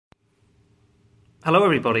Hello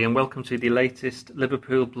everybody and welcome to the latest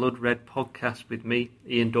Liverpool Blood Red podcast with me,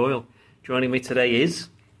 Ian Doyle. Joining me today is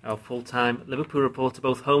our full-time Liverpool reporter,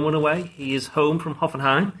 both home and away. He is home from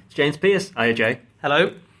Hoffenheim. It's James Pearce. Hiya, Jay.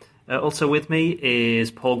 Hello. Also with me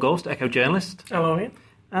is Paul Ghost, Echo journalist. Hello, Ian.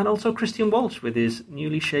 And also Christian Walsh with his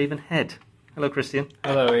newly shaven head. Hello, Christian.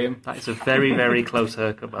 Hello, Ian. That is a very, very close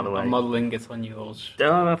haircut, by the way. I'm modelling it on yours.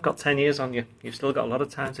 Oh, I've got 10 years on you. You've still got a lot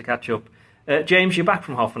of time to catch up. James, you're back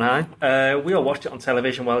from Hoffenheim. We all watched it on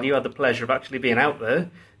television while you had the pleasure of actually being out there.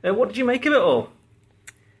 What did you make of it all?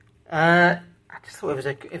 I just thought it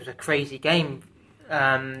was a crazy game.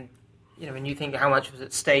 When you think how much was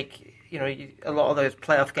at stake, a lot of those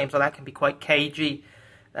playoff games like that can be quite cagey.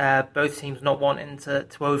 Both teams not wanting to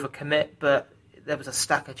overcommit, but there was a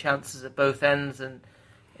stack of chances at both ends, and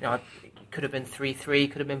it could have been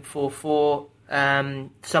 3-3, could have been 4-4.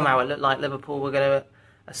 Somehow it looked like Liverpool were going to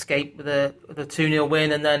escape with a 2-0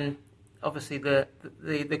 win, and then obviously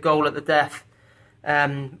the goal at the death,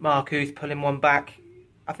 Mark Huth pulling one back,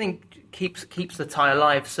 I think keeps the tie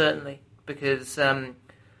alive, certainly, because I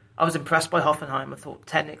was impressed by Hoffenheim. I thought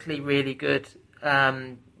technically really good,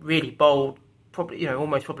 really bold, probably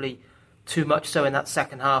almost probably too much so in that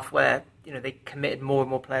second half where they committed more and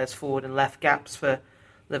more players forward and left gaps for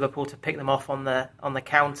Liverpool to pick them off on the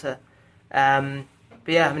counter. But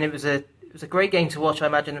yeah, it was a great game to watch, I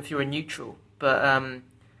imagine, if you're a neutral, but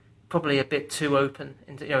probably a bit too open.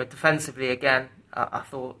 Defensively, again, I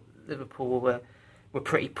thought Liverpool were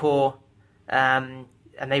pretty poor, and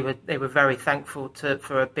they were very thankful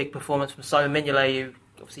for a big performance from Simon Mignolet, who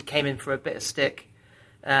obviously came in for a bit of stick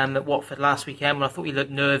at Watford last weekend when I thought he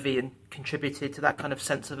looked nervy and contributed to that kind of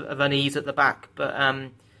sense of unease at the back. But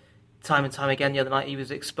time and time again the other night he was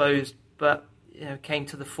exposed, but came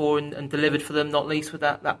to the fore and delivered for them, not least with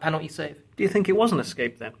that penalty save. Do you think it was an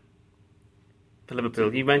escape then for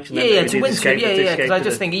Liverpool? You mentioned that to win, because I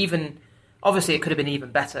just think obviously it could have been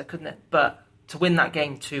even better, couldn't it? But to win that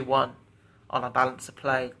game 2-1 on a balance of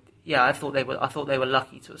play, I thought they were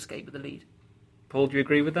lucky to escape with the lead. Paul, do you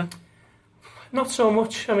agree with that? Not so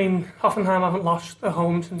much. Hoffenheim haven't lost at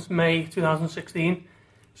home since May 2016.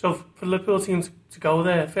 So for the Liverpool team to go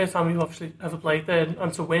there, first time we've obviously ever played there,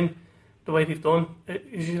 and to win the way they've done, it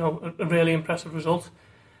is a really impressive result.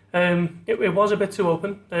 It was a bit too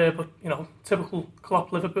open, but typical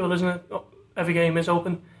Klopp Liverpool, isn't it? Every game is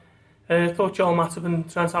open. I thought Joel Matip and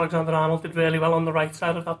Trent Alexander-Arnold did really well on the right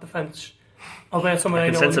side of that defence. Alberto Moreno.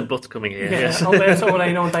 I can sense a butt coming here. Yes. Alberto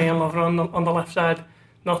Moreno and Diane Lover on the left side,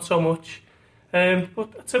 not so much. But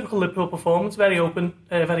a typical Liverpool performance, very open,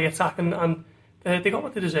 very attacking, and they got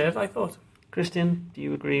what they deserved, I thought. Christian, do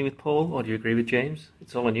you agree with Paul or do you agree with James?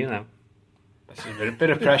 It's all on you now. This is a bit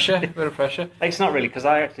of pressure. It's not really, because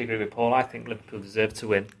I actually agree with Paul. I think Liverpool deserved to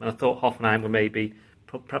win, and I thought Hoffenheim were maybe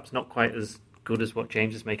perhaps not quite as good as what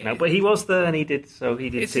James is making out, but he was there and he did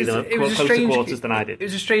see them up closer quarters than I did. It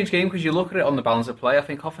was a strange game because you look at it on the balance of play. I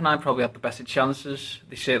think Hoffenheim probably had the better chances.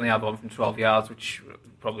 They certainly had one from 12 yards, which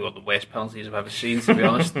probably one of the worst penalties I've ever seen, to be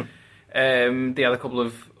honest. They had a couple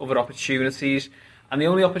of other opportunities, and the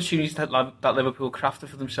only opportunities that Liverpool crafted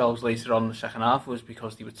for themselves later on in the second half was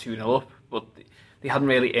because they were 2-0 up, but they hadn't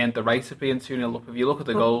really earned the right of being 2-0 up. If you look at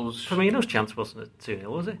the goals... Firmino's chance wasn't at 2-0,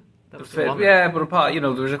 was it? But apart, there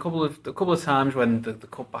was a couple of times when the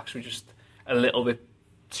cutbacks were just a little bit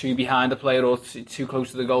too behind the player or too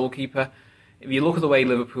close to the goalkeeper. If you look at the way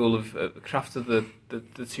Liverpool have crafted the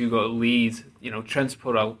 2-goal lead, Trent's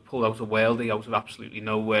pulled out a worldie out of absolutely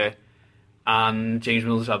nowhere, and James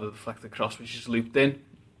Milner's had a deflected cross which is looped in.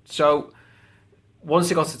 So once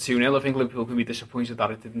it got to 2-0, I think Liverpool can be disappointed that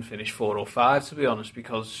it didn't finish 4 or 5, to be honest,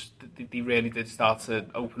 because they really did start to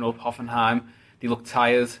open up. Hoffenheim, they looked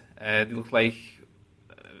tired. They looked like,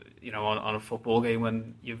 on a football game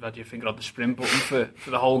when you've had your finger on the sprint button for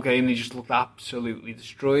the whole game. They just looked absolutely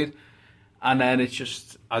destroyed. And then it's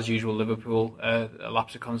just, as usual, Liverpool, a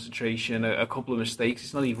lapse of concentration, a couple of mistakes.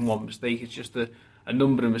 It's not even one mistake, it's just a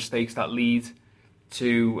number of mistakes that lead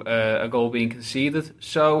to a goal being conceded.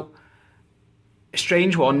 So, a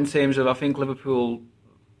strange one in terms of, I think Liverpool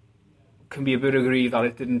can be a bit aggrieved that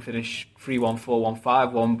it didn't finish 3-1, 4-1,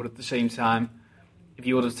 5-1, but at the same time, if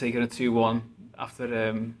you would have taken a 2-1 after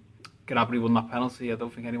Gnabry won that penalty, I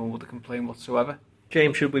don't think anyone would have complained whatsoever.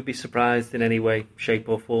 James, should we be surprised in any way, shape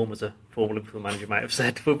or form, as a former Liverpool manager might have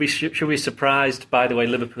said? Should we be surprised by the way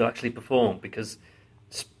Liverpool actually performed? Because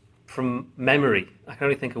from memory, I can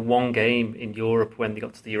only think of one game in Europe when they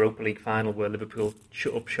got to the Europa League final where Liverpool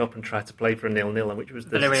shut up shop and tried to play for a 0-0, which was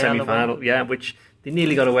the semi-final, which they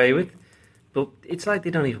nearly got away with. But it's like they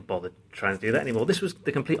don't even bother trying to do that anymore. This was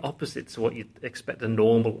the complete opposite to what you'd expect a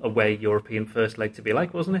normal away European first leg to be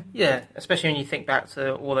like, wasn't it? Yeah, especially when you think back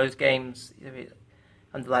to all those games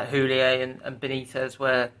under like Houllier and Benitez,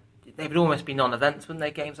 where they would almost be non-events, wouldn't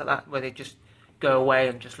they? Games like that, where they just go away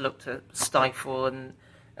and just look to stifle and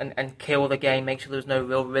kill the game, make sure there was no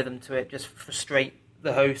real rhythm to it, just frustrate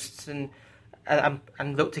the hosts and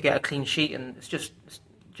look to get a clean sheet. And it's just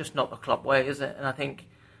not the Klopp way, is it? And I think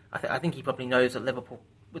he probably knows that Liverpool,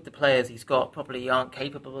 with the players he's got, probably aren't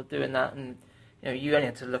capable of doing that. And you only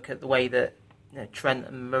have to look at the way that Trent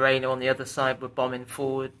and Moreno on the other side were bombing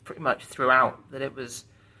forward pretty much throughout. That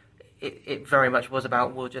it very much was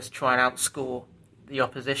about, we'll just try and outscore the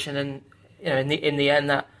opposition. And in the end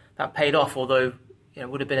that paid off. Although it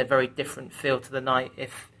would have been a very different feel to the night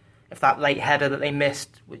if that late header that they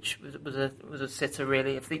missed, which was a sitter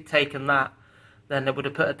really, if they'd taken that, then they would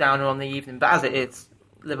have put a downer on the evening. But as it is,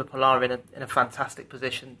 Liverpool are in a fantastic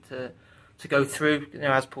position to go through.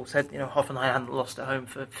 As Paul said, Hoffenheim hadn't lost at home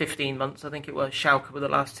for 15 months. I think it was. Schalke were the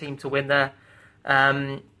last team to win there.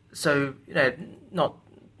 So not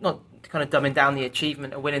kind of dumbing down the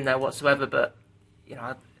achievement of winning there whatsoever. But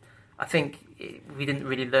I think we didn't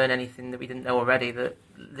really learn anything that we didn't know already. That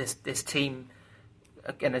this team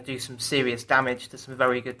are going to do some serious damage to some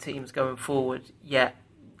very good teams going forward. Yet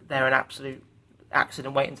they're an absolute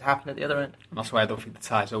accident waiting to happen at the other end. And that's why I don't think the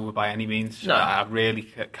tie's over by any means. No. I really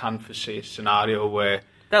can foresee a scenario where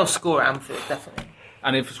they'll score at Anfield, definitely.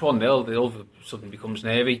 And if it's 1-0, the other something becomes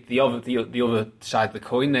nervy. The other side of the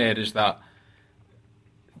coin there is that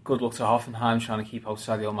good luck to Hoffenheim trying to keep out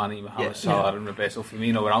Sadio Mane, Mohamed Salah and Roberto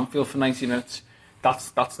Firmino at Anfield for 90 minutes. That's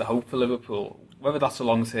the hope for Liverpool. Whether that's a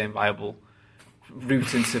long-term viable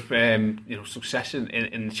route into succession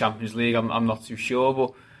in the Champions League, I'm not too sure,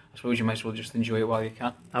 but I suppose you might as well just enjoy it while you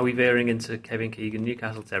can. Are we veering into Kevin Keegan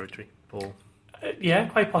Newcastle territory, Paul? Yeah,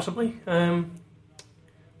 quite possibly.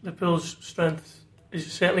 Liverpool's strength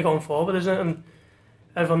is certainly going forward, isn't it? And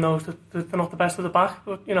everyone knows that they're not the best of the back,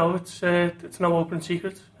 but it's no open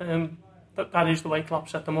secret. That is the way Klopp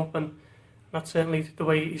set them up, and that's certainly the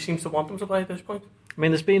way he seems to want them to play at this point. I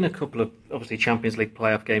mean, there's been a couple of obviously Champions League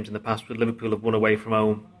playoff games in the past where Liverpool have won away from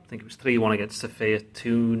home. I think it was 3-1 against Sofia,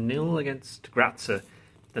 2-0 against Grazia.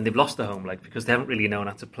 Then they've lost the home leg because they haven't really known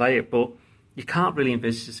how to play it. But you can't really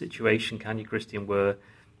envisage a situation, can you, Christian, where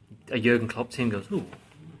a Jurgen Klopp team goes, "Ooh,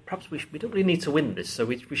 perhaps we don't really need to win this, so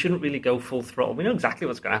we shouldn't really go full throttle." We know exactly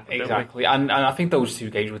what's going to happen. Exactly, and I think those two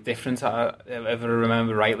games were different. If I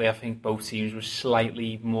remember rightly, I think both teams were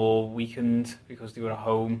slightly more weakened because they were at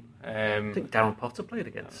home. I think Darren Potter played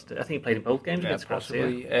against. I think he played in both games against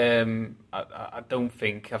possibly. Grazia. I don't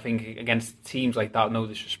think. I think against teams like that, no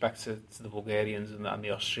disrespect to the Bulgarians and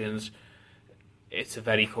the Austrians, it's a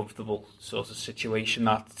very comfortable sort of situation.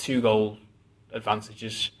 That 2-goal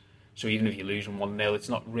advantages. So even if you lose 1-0, it's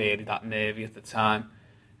not really that nervy at the time.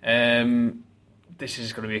 This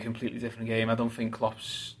is going to be a completely different game. I don't think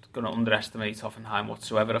Klopp's going to underestimate Hoffenheim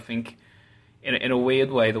whatsoever. I think in a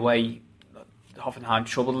weird way, the way Hoffenheim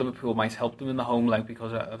troubled Liverpool might help them in the home leg,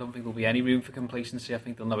 because I don't think there'll be any room for complacency. I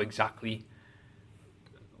think they'll know exactly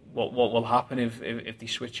what will happen if they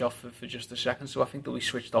switch off for just a second. So I think they'll be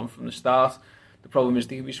switched on from the start. The problem is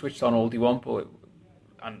they can be switched on all they want,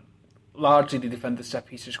 and largely they defended set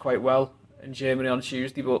pieces quite well in Germany on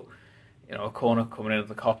Tuesday, but a corner coming in at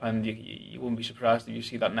the top end, you wouldn't be surprised if you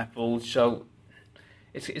see that net bulge. So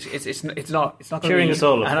it's not cheering us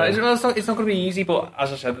all up. It's not going to be easy, but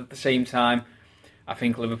as I said, at the same time, I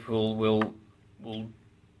think Liverpool will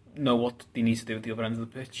know what they need to do at the other end of the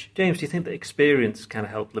pitch. James, do you think that experience kind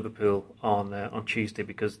of helped Liverpool on Tuesday?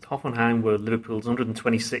 Because Hoffenheim were Liverpool's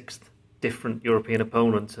 126th different European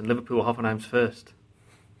opponent, and Liverpool were Hoffenheim's first.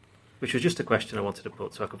 Which was just a question I wanted to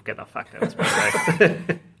put so I could get that fact out.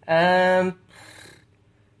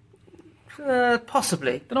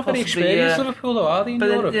 Possibly. They're not very experienced, Liverpool, though, are they, in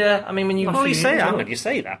Europe? Yeah, I mean, when you... Well, you say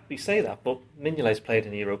that, but Mignolet's played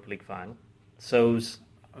in the Europa League final. So's...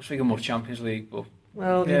 I was thinking more Champions League, but...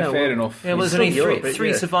 Well, fair enough. Yeah, well, there's only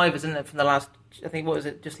three survivors, isn't it, from the last... I think, what was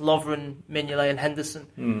it? Just Lovren, Mignolet and Henderson,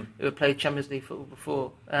 who had played Champions League football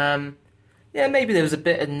before. Yeah, maybe there was a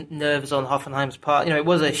bit of nerves on Hoffenheim's part. It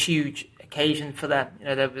was a huge occasion for them.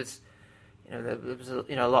 There was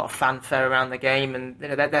a lot of fanfare around the game, and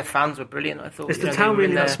their fans were brilliant. I thought. Is the town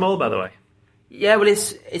really that small, by the way? Yeah, well,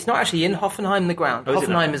 it's not actually in Hoffenheim, the ground. Oh,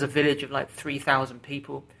 Hoffenheim is a village of like 3,000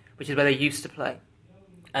 people, which is where they used to play.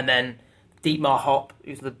 And then Dietmar Hopp,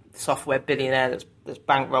 who's the software billionaire that's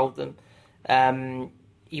bankrolled them,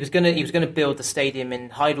 he was going to build the stadium in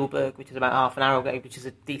Heidelberg, which is about half an hour away, which is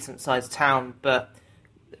a decent sized town, but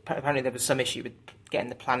apparently there was some issue with getting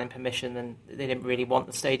the planning permission, and they didn't really want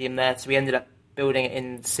the stadium there, so we ended up building it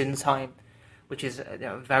in Sinsheim, which is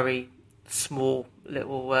a very small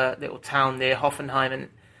little town near Hoffenheim,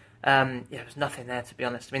 and there was nothing there, to be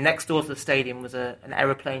honest. I mean, next door to the stadium was an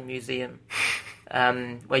aeroplane museum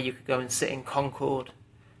where you could go and sit in Concorde.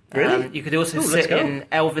 Really? You could also sit in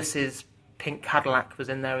Elvis's pink Cadillac was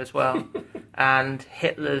in there as well, and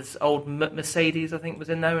Hitler's old Mercedes, I think, was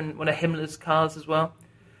in there, and one of Himmler's cars as well.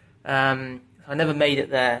 I never made it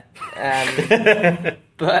there. And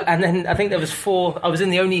then I think there was 4. I was in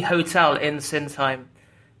the only hotel in Sinsheim,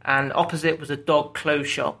 and opposite was a dog clothes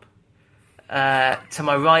shop. To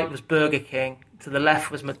my right was Burger King. To the left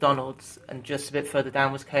was McDonald's, and just a bit further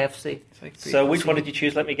down was KFC. So which one did you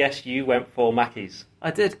choose? Let me guess. You went for Mackey's. I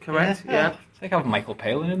did, correct? Yeah. It's like having Michael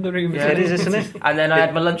Palin in the room. Yeah, it is, isn't it? And then I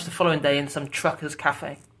had my lunch the following day in some trucker's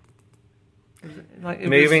cafe.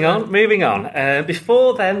 Moving on.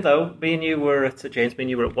 Before then, though, me and you were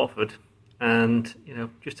at Watford, and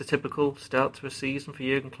just a typical start to a season for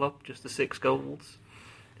Jurgen Klopp. Just the 6 goals.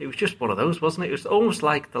 It was just one of those, wasn't it? It was almost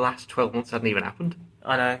like the last 12 months hadn't even happened.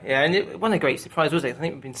 I know, yeah, and it wasn't a great surprise, was it? I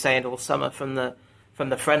think we've been saying all summer from the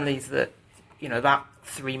friendlies that that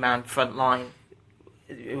 3-man front line,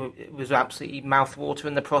 it was absolutely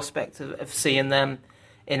mouth-watering, the prospect of seeing them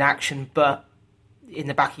in action. But in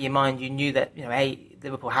the back of your mind, you knew that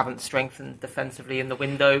Liverpool haven't strengthened defensively in the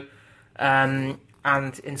window, and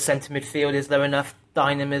in centre midfield, is there enough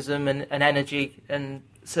dynamism and energy? And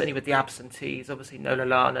certainly with the absentees, obviously no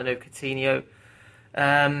Lallana, no Coutinho.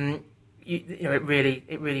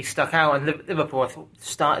 It really stuck out, and Liverpool, I thought,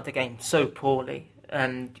 started the game so poorly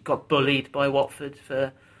and got bullied by Watford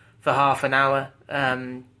for half an hour.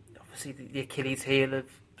 Obviously, the Achilles heel of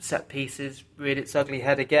set pieces reared its ugly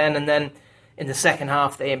head again, and then in the second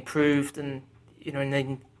half they improved, and and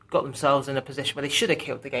they got themselves in a position where they should have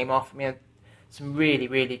killed the game off. I mean, some really,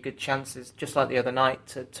 really good chances, just like the other night,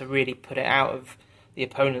 to really put it out of the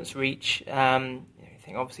opponent's reach. I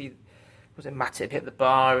think obviously, was it Matip hit the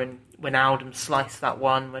bar, and Wijnaldum sliced that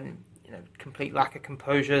one when complete lack of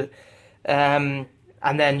composure, and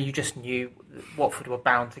then you just knew that Watford were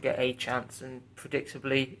bound to get a chance, and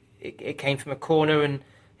predictably it came from a corner. And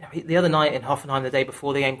the other night in Hoffenheim, the day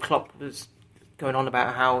before the game, Klopp was going on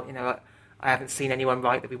about how I haven't seen anyone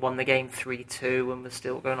write that we won the game 3-2, and was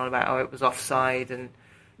still going on about how it was offside, and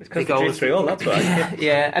it's because the goals 3-3. That's right.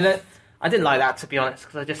 Yeah, and I didn't like that, to be honest,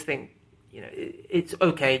 because I just think it's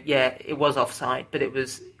okay. Yeah, it was offside, but it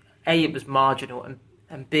was it was marginal,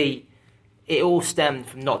 and B, it all stemmed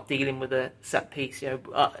from not dealing with a set piece.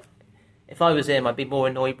 If I was him, I'd be more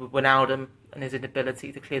annoyed with Wijnaldum and his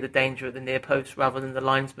inability to clear the danger at the near post, rather than the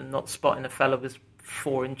linesman not spotting a fella was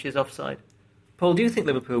 4 inches offside. Paul, do you think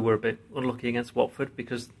Liverpool were a bit unlucky against Watford?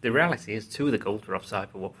 Because the reality is 2 of the goals were offside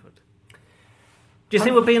for Watford. Do you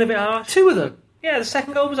think we're being a bit harsh? 2 of them? Yeah, the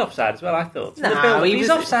second goal was offside as well, I thought. No, he's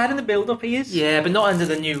offside in the build-up, he is. Yeah, but not under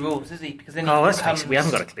the new rules, is he? Because then let's face it, we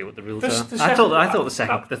haven't got a clue what the rules are. I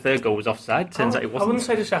thought the third goal was offside. Turns out it wasn't. I wouldn't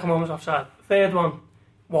say the second one was offside. The third one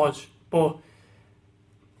was, but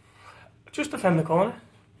just defend the corner.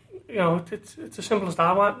 It's as simple as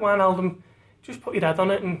that. Wijnaldum, just put your head on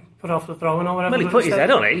it and put it off the throw-in or whatever. Well, he put his head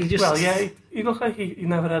on it. He looked like he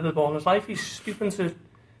never had the ball in his life. He's stooping to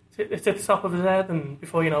it's at the top of his head, and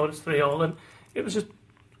before you know it, it's 3-3. And it was a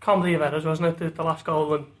comedy of errors, wasn't it? The last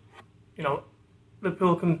goal, and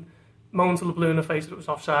Liverpool can moan till the blue in the face that it was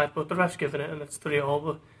offside, but the ref's given it, and it's 3-3.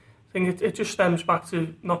 But I think it just stems back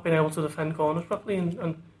to not being able to defend corners properly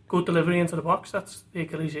and good delivery into the box. That's the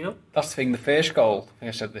Achilles heel. That's the thing. The first goal, I think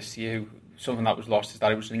I said this to you, something that was lost is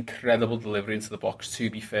that it was an incredible delivery into the box, to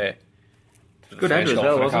be fair. Good header as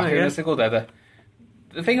well, wasn't it? Yeah. It's a good header.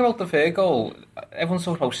 The thing about the third goal, everyone's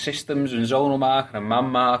talking about systems and zonal marking and man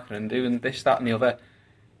marking and doing this, that and the other.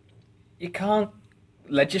 You can't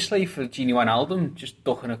legislate for Gini Wijnaldum just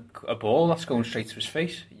ducking a ball that's going straight to his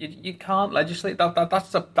face. You can't legislate.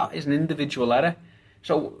 That is an individual error.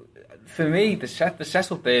 So for me, the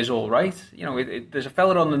setup there is all right. There's a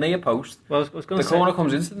fella on the near post. Well, the corner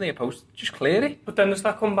comes into the near post. Just clear it. But then does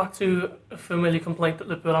that come back to a familiar complaint that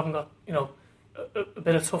Liverpool haven't got, a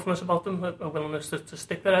bit of toughness about them, a willingness to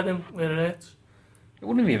stick their head in where it hurts? It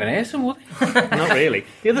wouldn't even hurt them, would it? Not really.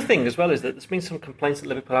 The other thing as well is that there's been some complaints that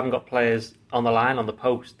Liverpool haven't got players on the line, on the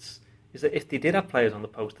posts. Is that if they did have players on the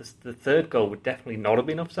post, the third goal would definitely not have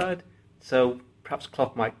been offside. So perhaps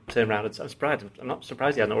Klopp might turn around and I'm not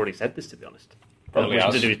surprised he hasn't already said this, to be honest. Probably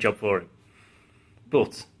has to do his job for him.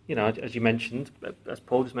 But, as you mentioned, as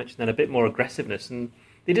Paul just mentioned, then a bit more aggressiveness, and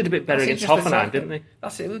they did a bit better against Hoffenheim, didn't they?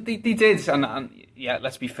 That's it. They did, and yeah,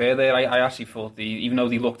 let's be fair there. I actually thought even though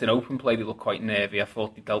they looked in open play, they looked quite nervy. I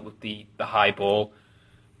thought they dealt with the high ball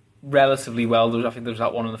relatively well. I think there was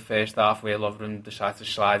that one in the first half where Lovren decided to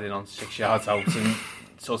slide in on 6 yards out and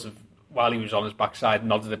sort of, while he was on his backside,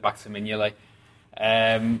 nodded it back to Mignolet.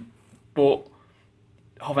 But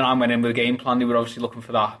Hoffenheim went in with a game plan. They were obviously looking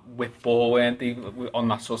for that whip ball, weren't they, on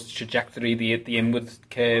that sort of trajectory, the inward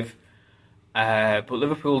curve. But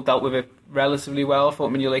Liverpool dealt with it relatively well. I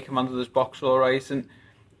thought Mignolet commanded his box all right. And,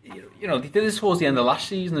 you know, they did this towards the end of last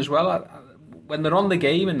season as well. When they're on the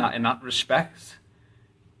game in that respect,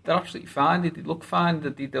 they're absolutely fine. They look fine.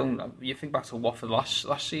 That they don't. You think back to Watford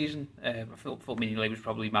last season. I thought Mignolet was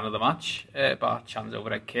probably man of the match, bar Chan's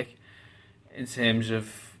overhead kick, in terms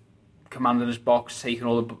of commanding his box, taking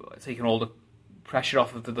all the pressure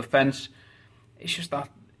off of the defence. It's just that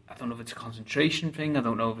I don't know if it's a concentration thing. I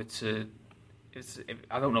don't know if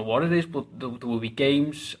I don't know what it is, but there will be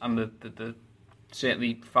games, and the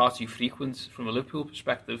certainly far too frequent from a Liverpool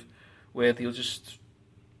perspective, where they'll just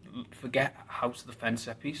forget how to defend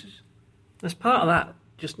set pieces. As part of that,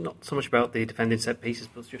 just not so much about the defending set pieces,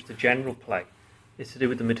 but just the general play. It's to do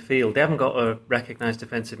with the midfield. They haven't got a recognised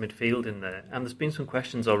defensive midfield in there, and there's been some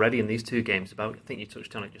questions already in these two games about, I think you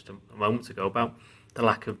touched on it just a moment ago, about the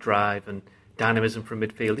lack of drive and dynamism from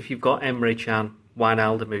midfield. If you've got Emre Can,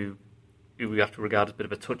 Wijnaldum, who we have to regard as a bit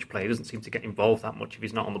of a touch player, doesn't seem to get involved that much if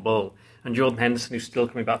he's not on the ball, and Jordan Henderson, who's still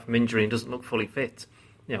coming back from injury and doesn't look fully fit.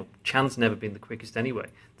 You know, Chan's never been the quickest anyway.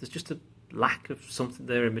 There's just a lack of something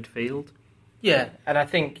there in midfield. Yeah, and I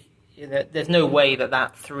think there's no way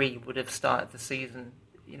that three would have started the season,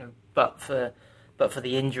 you know, but for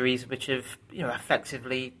the injuries, which have, you know,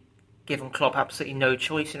 effectively given Klopp absolutely no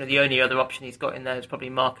choice. You know, the only other option he's got in there is probably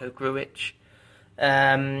Marco Grujic.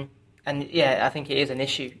 And yeah, I think it is an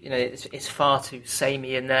issue. You know, it's far too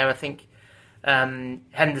samey in there. I think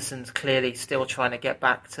Henderson's clearly still trying to get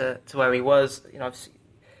back to where he was. You know,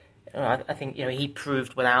 I think, you know, he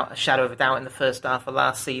proved without a shadow of a doubt in the first half of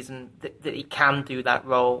last season that he can do that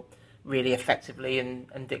role really effectively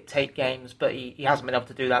and dictate games, but he hasn't been able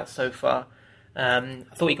to do that so far. I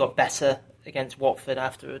thought he got better against Watford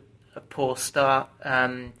after a poor start.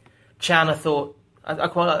 Chan, I thought I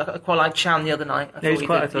quite liked Chan the other night. I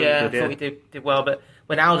thought he did well, but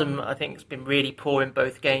Wijnaldum, I think, has been really poor in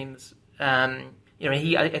both games. You know,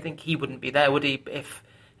 I think he wouldn't be there, would he? If,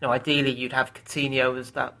 you know, ideally you'd have Coutinho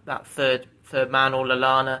as that third man, or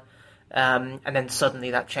Lallana, and then suddenly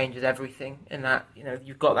that changes everything. In that, you know,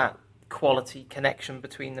 you've got that quality connection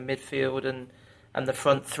between the midfield and the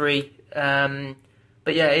front three.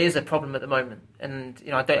 But yeah, it is a problem at the moment, and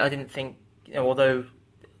you know, I didn't think, you know, although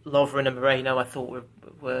Lovren and Moreno I thought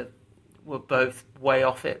were both way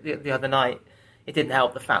off it the other night, it didn't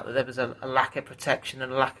help the fact that there was a lack of protection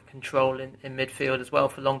and a lack of control in midfield as well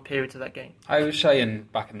for long periods of that game. I was saying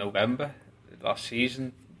back in November last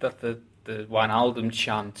season that the Wijnaldum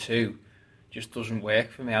Chan 2 just doesn't work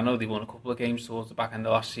for me. I know they won a couple of games towards the back end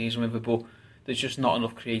of last season with it, but there's just not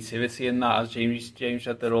enough creativity in that. As James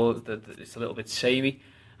said, it's a little bit samey.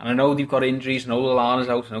 And I know they've got injuries, I know Lallana's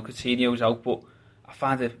out, I know Coutinho's out, but I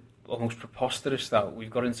find it almost preposterous that we've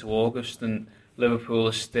got into August and Liverpool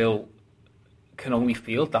is still can only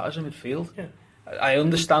field that as a midfield. Yeah. I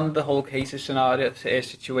understand the whole case scenario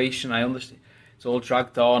situation. I understand it's all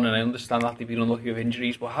dragged on, and I understand that they've been unlucky with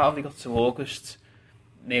injuries. But how have they got to August,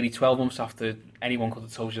 nearly 12 months after anyone could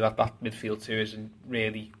have told you that midfield two isn't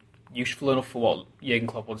really useful enough for what Jurgen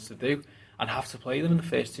Klopp wants to do, and have to play them in the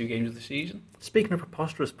first two games of the season? Speaking of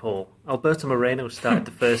preposterous, Paul, Alberto Moreno started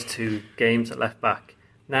the first two games at left back.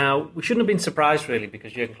 Now, we shouldn't have been surprised, really,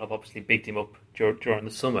 because Jurgen Klopp obviously bigged him up during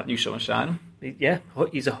the summer. New summer signing. Yeah,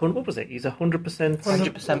 he's 100%. What was it? He's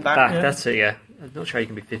 100% back. Yeah. That's it. Yeah, I'm not sure you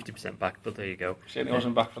can be 50% back, but there you go. Certainly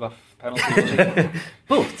wasn't back for that penalty, was he?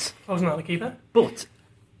 But wasn't that the keeper? But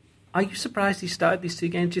are you surprised he started these two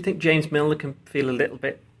games? Do you think James Milner can feel a little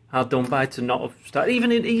bit hard done by to not have started,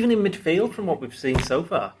 even in midfield, from what we've seen so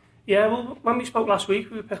far? Yeah, well, when we spoke last week,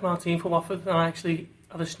 we were picking our team for Watford, and I actually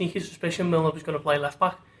had a sneaky suspicion Milner was going to play left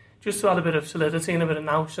back, just to add a bit of solidity and a bit of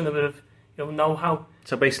nous and a bit of, you know-how.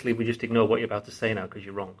 So basically, we just ignore what you're about to say now because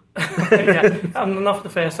you're wrong. Yeah, and not for the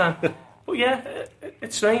first time. But yeah,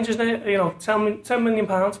 it's strange, isn't it? You know, £10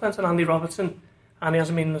 million spent on Andy Robertson, and he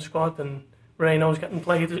hasn't been in the squad, and Moreno's getting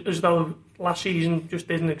played as though last season just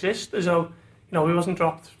didn't exist, as though, you know, he wasn't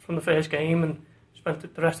dropped from the first game and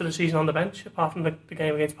spent the rest of the season on the bench, apart from the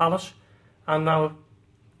game against Palace. And now,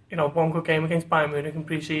 you know, one good game against Bayern Munich in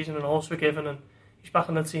pre-season and all's forgiven, and he's back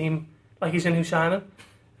on the team like he's a new signing.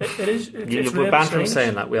 It's we're really banned strange. from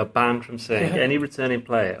saying that. We are banned from saying any returning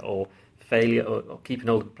player or failure or keeping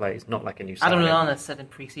hold of a player is not like a new signing. Adam Lallana said in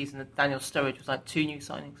pre-season that Daniel Sturridge was like 2 new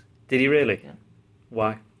signings. Did he really? Yeah.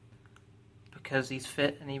 Why? Because he's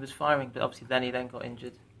fit and he was firing, but obviously then he got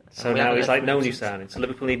injured. So now he's like no new signing. So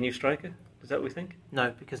Liverpool need a new striker? Is that what we think?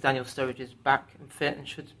 No, because Daniel Sturridge is back and fit and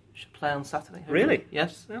should play on Saturday. Hopefully. Really?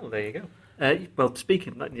 Yes. Oh, there you go. Well,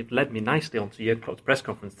 speaking, you've led me nicely onto Jurgen Klopp's press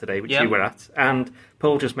conference today, which you were at, and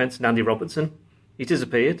Paul just mentioned Andy Robertson. He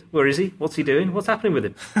disappeared. Where is he? What's he doing? What's happening with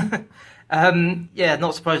him?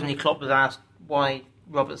 Not surprisingly, Klopp was asked why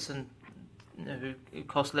Robertson, who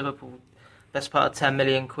cost Liverpool best part of 10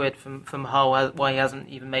 million quid from Hull, why he hasn't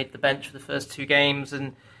even made the bench for the first 2 games,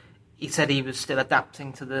 and he said he was still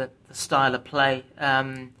adapting to the style of play,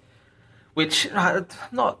 which I'm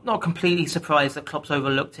not completely surprised that Klopp's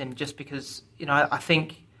overlooked him, just because I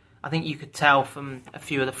think you could tell from a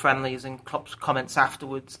few of the friendlies and Klopp's comments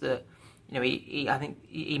afterwards that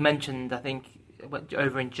he mentioned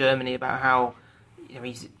over in Germany about how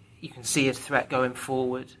you can see his threat going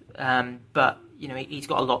forward, but he's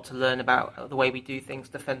got a lot to learn about the way we do things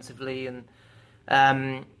defensively, and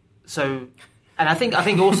so. And I think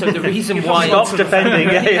also the reason why stop defending,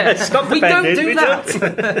 stop defending. We don't do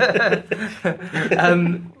that.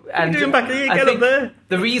 And doing back here, get up there.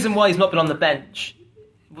 The reason why he's not been on the bench,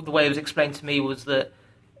 the way it was explained to me, was that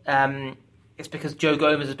it's because Joe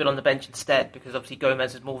Gomez has been on the bench instead. Because obviously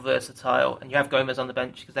Gomez is more versatile, and you have Gomez on the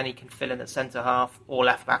bench because then he can fill in at centre half or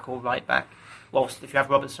left back or right back. Whilst if you have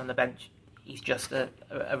Robertson on the bench, he's just a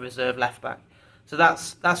reserve left back. So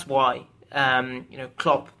that's why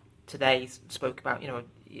Klopp today spoke about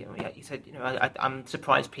he said I'm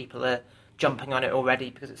surprised people are jumping on it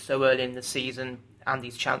already because it's so early in the season.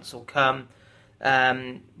 Andy's chance will come.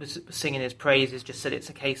 Was singing his praises. Just said it's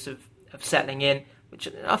a case of settling in, which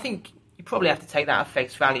I think you probably have to take that at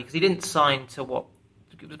face value because he didn't sign till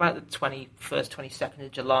it was about the 21st, 22nd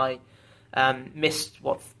of July. Missed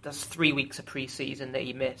that's 3 weeks of pre-season that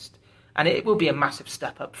he missed, and it will be a massive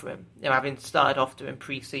step up for him. Having started off doing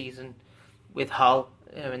pre-season with Hull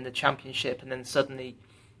in the Championship, and then suddenly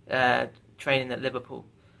training at Liverpool.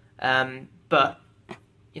 But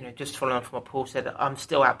just following on from what Paul said, I'm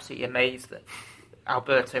still absolutely amazed that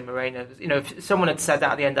Alberto Moreno. If someone had said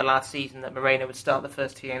that at the end of last season that Moreno would start the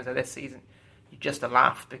first 2 games of this season, you'd just have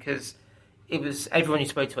laughed because it was everyone you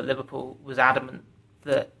spoke to at Liverpool was adamant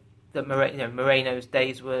that Moreno's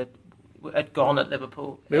days had gone at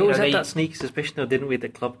Liverpool. We always had that sneaky suspicion, though, didn't we? The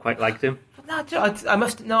club quite liked him.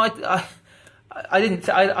 I didn't.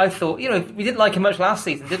 I thought we didn't like him much last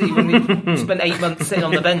season, did he? When we spent 8 months sitting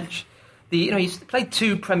on the bench. He's played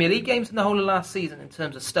 2 Premier League games in the whole of last season in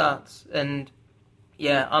terms of starts, and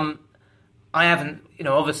I haven't.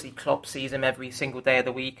 Obviously Klopp sees him every single day of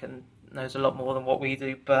the week and knows a lot more than what we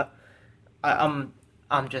do, but I'm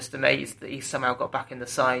just amazed that he somehow got back in the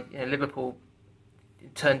side. Liverpool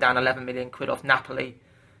turned down 11 million quid off Napoli.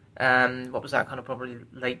 What was that, kind of probably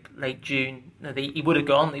late June? He would have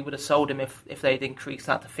gone. He would have sold him if they'd increased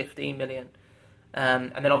that to 15 million.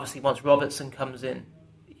 And then obviously once Robertson comes in,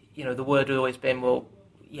 the word had always been,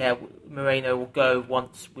 Moreno will go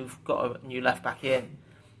once we've got a new left back in,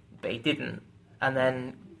 but he didn't. And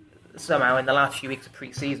then somehow in the last few weeks of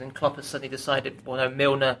pre-season, Klopp has suddenly decided,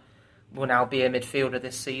 Milner will now be a midfielder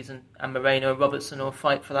this season, and Moreno and Robertson will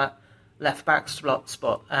fight for that left back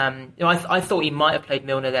spot. I thought he might have played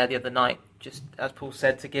Milner there the other night, just as Paul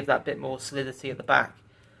said, to give that bit more solidity at the back.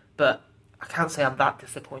 But I can't say I'm that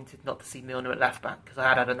disappointed not to see Milner at left back because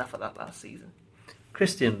I had enough of that last season.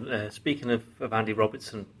 Christian, speaking of Andy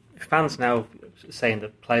Robertson, fans now saying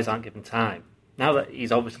that players aren't given time. Now that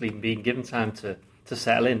he's obviously being given time to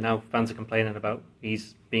settle in, now fans are complaining about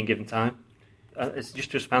he's being given time. It's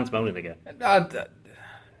just fans moaning again.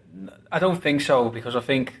 I don't think so, because I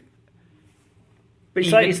think. But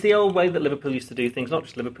it's the old way that Liverpool used to do things, not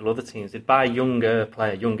just Liverpool, other teams. They'd buy a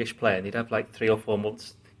youngish player, and they'd have like 3 or 4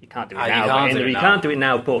 months. You can't do it now. You can't do it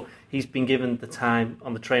now, but he's been given the time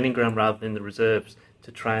on the training ground rather than the reserves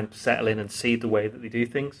to try and settle in and see the way that they do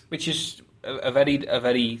things. Which is a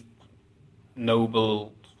very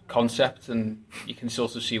noble concept, and you can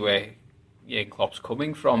sort of see where Klopp's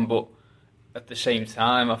coming from. But at the same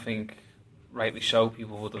time, I think, rightly so,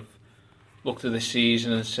 people would have looked at this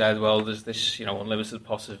season and said, well, there's this unlimited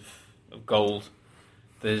pot of gold.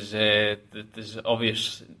 There's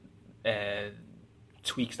obvious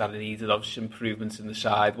tweaks that are needed, obviously improvements in the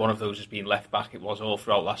side. One of those has been left back. It was all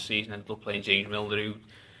throughout last season. Ended up playing James Milner, who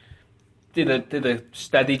did a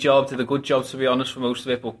steady job, did a good job to be honest for most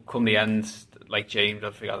of it. But come the end, like James, I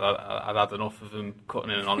think I'd had enough of him cutting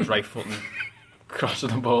in on his right foot and crossing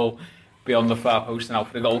the ball beyond the far post and out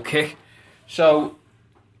for the goal kick. So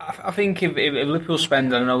I think if Liverpool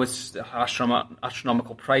spend, I don't know it's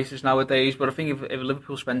astronomical prices nowadays, but I think if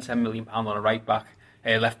Liverpool spend £10 million on a right back,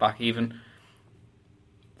 left back even,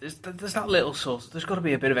 there's that little sort. There's got to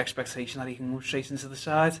be a bit of expectation that he can go straight into the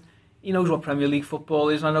side. He knows what Premier League football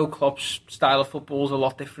is. I know Klopp's style of football is a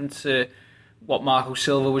lot different to what Marco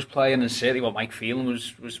Silva was playing, and certainly what Mike Phelan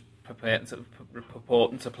was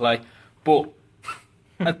purporting to play. But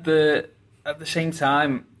at the same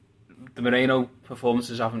time, the Moreno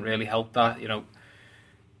performances haven't really helped that. You know,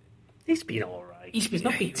 he's been all right. He's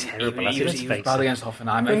not been terrible. He was bad against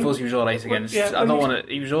Hoffenheim. I thought he was all right against.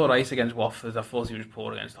 He was all right against Watford. I thought he was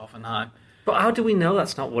poor against Hoffenheim. But how do we know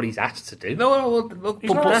that's not what he's asked to do? No,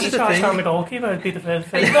 he's not that's the thing. The goalkeeper would be the first.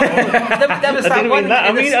 I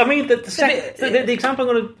mean the example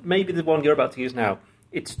I'm going to maybe the one you're about to use now.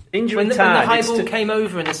 It's injury time. When the high ball came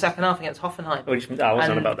over in the second half against Hoffenheim. I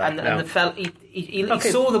wasn't about that. And the fella, he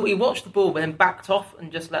saw that he watched the ball, but then backed off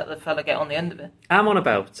and just let the fella get on the end of it. I'm on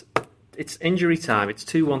about. It's injury time. It's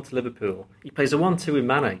 2-1 to Liverpool. He plays a 1-2 in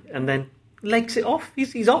Mane, and then legs it off.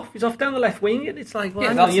 He's off. He's off down the left wing. It's like,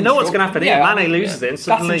 well, you know what's going to happen here. Mane loses it, and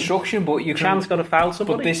suddenly that's instruction. But Chan's got to foul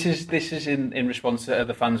somebody. But this is in response to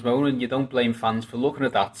the fans moaning. You don't blame fans for looking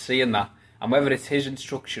at that, seeing that, and whether it's his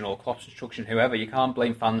instruction or Klopp's instruction, whoever, you can't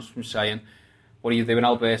blame fans from saying, "What are you doing,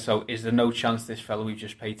 Alberto? Is there no chance this fellow we've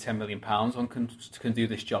just paid £10 million on can do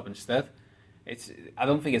this job instead?" I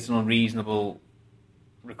don't think it's an unreasonable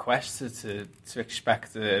request to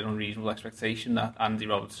expect an unreasonable expectation that Andy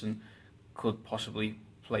Robertson could possibly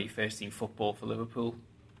play first team football for Liverpool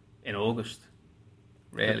in August.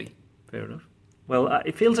 Really. Fair enough. Well,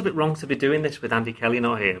 it feels a bit wrong to be doing this with Andy Kelly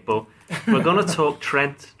not here, but we're going to talk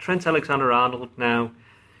Trent Alexander-Arnold now.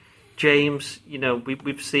 James, you know,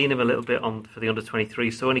 we've seen him a little bit for the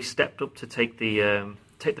under-23, so when he stepped up to take the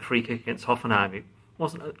free kick against Hoffenheim, it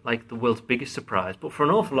wasn't like the world's biggest surprise, but for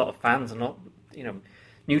an awful lot of fans and not, you know,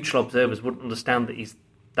 neutral observers wouldn't understand that he's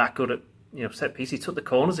that good at, you know, set piece. He took the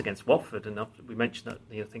corners against Watford, and we mentioned that,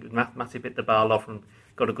 you know, I think it was Matip hit the bar off and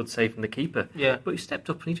got a good save from the keeper. Yeah. But he stepped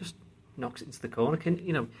up and he just knocks it into the corner.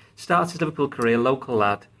 Starts his Liverpool career, local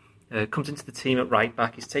lad, comes into the team at right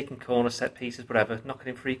back. He's taking corner, set pieces, whatever, knocking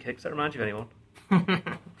in free kicks. Does that remind you of anyone?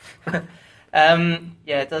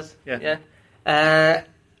 Yeah, it does. Yeah.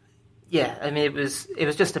 I mean, it was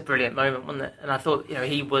just a brilliant moment, wasn't it? And I thought, you know,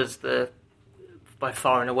 he was by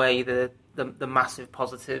far and away the massive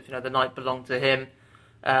positive. You know, the night belonged to him.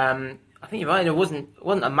 I think you're right. It wasn't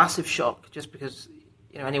a massive shock, just because,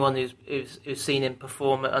 you know, anyone who's seen him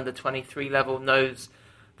perform at under 23 level knows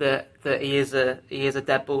that he is a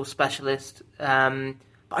dead ball specialist. But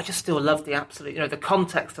I just still love the absolute, you know, the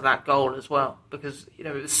context of that goal as well, because, you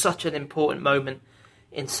know, it was such an important moment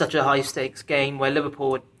in such a high stakes game where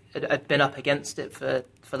Liverpool had been up against it for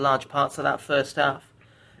large parts of that first half.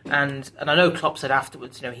 And I know Klopp said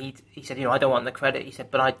afterwards, you know, he said, you know, I don't want the credit. He said,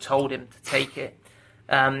 but I told him to take it.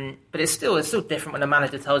 But it's still different when a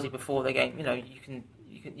manager tells you before the game, you know,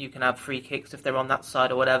 you can have free kicks if they're on that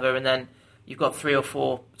side or whatever, and then you've got 3 or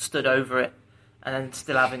 4 stood over it, and then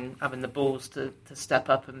still having the balls to step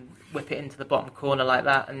up and whip it into the bottom corner like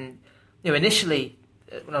that. And, you know, initially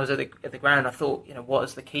when I was at the ground, I thought, you know, what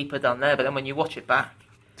has the keeper done there? But then when you watch it back,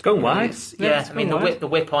 it's going wide. I mean, the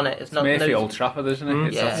whip on it is not. Murphy Old Trafford, isn't it?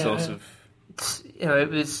 It's that sort of. You know, it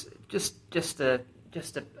was just a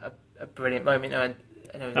brilliant moment.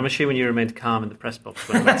 You know, I'm assuming you remained calm in the press box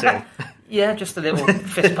when I went in. Yeah, just a little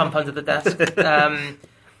fist pump under the desk. I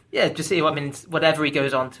mean, whatever he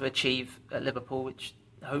goes on to achieve at Liverpool, which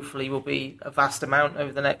hopefully will be a vast amount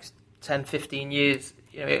over the next 10, 15 years,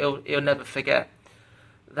 you know, he'll never forget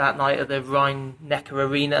that night at the Rhein-Neckar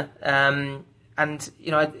Arena. And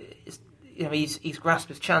you know, he's grasped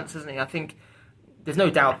his chance, hasn't he? I think there's no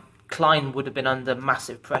doubt Klein would have been under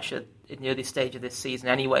massive pressure in the early stage of this season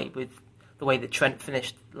anyway, with the way that Trent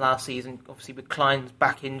finished last season. Obviously, with Klein's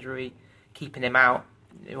back injury keeping him out,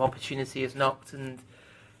 you know, opportunity is knocked, and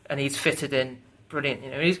he's fitted in brilliant. You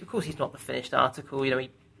know, of course he's not the finished article. You know, he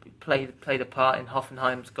played a part in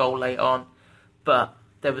Hoffenheim's goal late on, but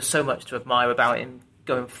there was so much to admire about him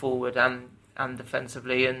going forward and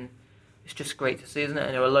defensively, and it's just great to see, isn't it?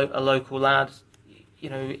 You know, a local lad, you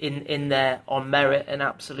know, in there on merit and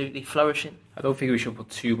absolutely flourishing. I don't think we should put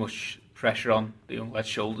too much pressure on the young lad's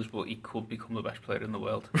shoulders, but he could become the best player in the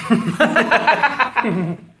world.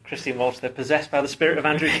 Christian Walsh, they're possessed by the spirit of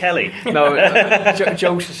Andrew Kelly. No,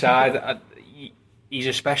 jokes aside, he's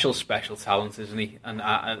a special talent, isn't he? And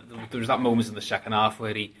there was that moment in the second half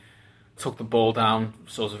where he took the ball down,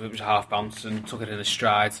 sort of, it was a half bounce, and took it in a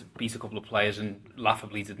stride, beat a couple of players, and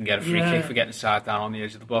laughably didn't get a free kick for getting side down on the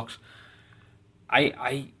edge of the box.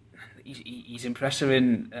 He's impressive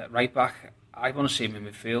in right back. I want to see him in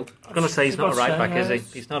midfield. I'm going to say he's not a right back, is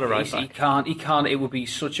he? He's not a right back. He can't. It would be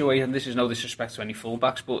such a waste, and this is no disrespect to any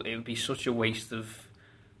fullbacks, but it would be such a waste of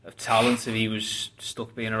talent if he was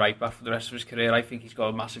stuck being a right back for the rest of his career. I think he's got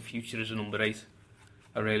a massive future as a number 8.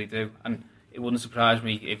 I really do. And it wouldn't surprise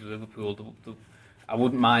me if Liverpool... I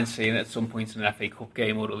wouldn't mind seeing it at some point in an FA Cup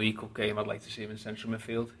game or a League Cup game. I'd like to see him in central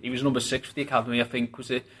midfield. He was number 6 for the academy, I think. Was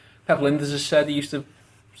it? Pep Linders has said he used to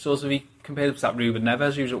sort of be compared to that Ruben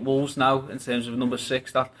Neves, who's at Wolves now in terms of number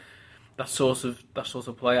 6. That sort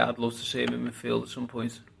of player, I'd love to see him in midfield at some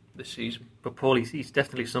point this season. But Paul, he's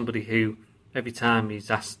definitely somebody who every time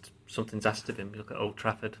something's asked of him. You look at Old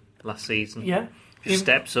Trafford last season. Yeah, he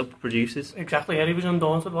steps up, produces. Exactly. Yeah, he was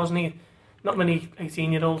undaunted, wasn't he? Not many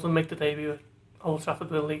 18-year-olds will make the debut at Old Trafford,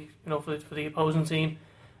 will he? For the opposing team.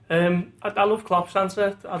 I love Klopp's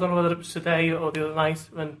answer. I don't know whether it was today or the other night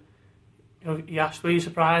when he asked, "Were you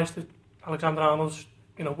surprised that Alexander Arnold's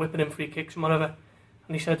whipping in free kicks and whatever?"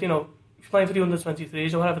 And he said, he's playing for the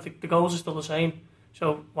under-23s or whatever. The goals are still the same,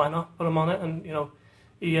 so why not put him on it? And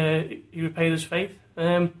he repaid his faith.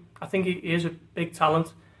 I think he is a big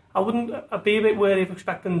talent. I'd be a bit wary of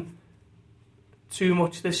expecting too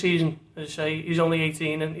much this season. As I say, he's only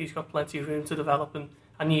 18 and he's got plenty of room to develop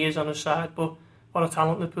and he is on his side, but what a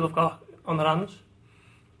talent Liverpool have got on their hands.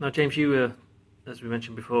 Now, James, you were, as we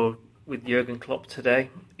mentioned before, with Jurgen Klopp today.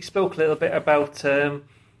 He spoke a little bit about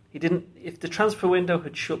if the transfer window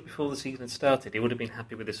had shut before the season had started, he would have been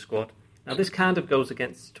happy with his squad. Now, this kind of goes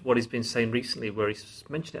against what he's been saying recently, where he's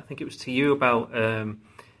mentioned it, I think it was to you, about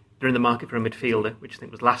they're in the market for a midfielder, which I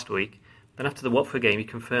think was last week. Then after the Watford game, he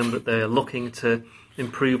confirmed that they're looking to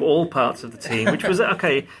improve all parts of the team, which was,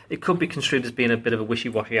 okay, it could be construed as being a bit of a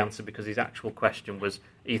wishy-washy answer because his actual question was,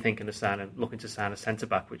 are you thinking of looking to sign a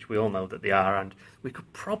centre-back, which we all know that they are, and we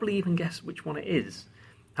could probably even guess which one it is.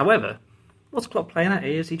 However, what's Klopp playing at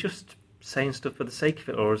here? Is he just saying stuff for the sake of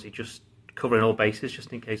it, or is he just covering all bases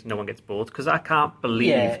just in case no one gets bored? Because I can't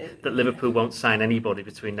believe that Liverpool won't sign anybody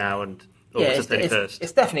between now and August the 31st.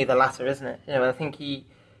 It's definitely the latter, isn't it? I think he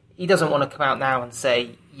doesn't want to come out now and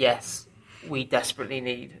say, yes, we desperately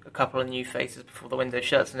need a couple of new faces before the window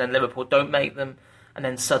shuts, and then Liverpool don't make them, and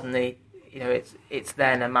then suddenly, it's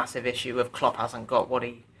then a massive issue of Klopp hasn't got what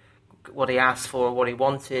he asked for or what he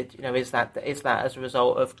wanted. Is that as a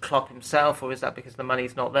result of Klopp himself, or is that because the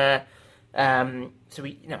money's not there? So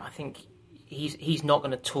I think he's not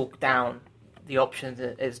going to talk down the options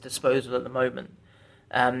at his disposal at the moment,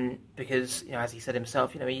 because as he said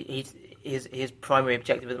himself, his primary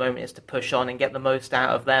objective at the moment is to push on and get the most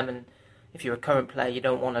out of them. And if you're a current player, you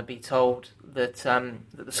don't want to be told that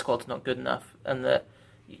that the squad's not good enough and that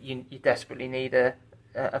you desperately need a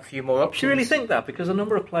few more options. Do you really think that? Because a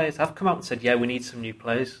number of players have come out and said, yeah, we need some new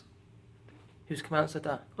players. Who's come out and said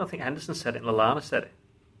that? Well, I think Henderson said it and Lallana said it.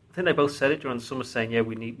 I think they both said it during the summer, saying, yeah,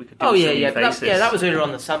 we could do some new faces. That was earlier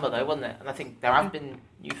on the summer, though, wasn't it? And I think there have been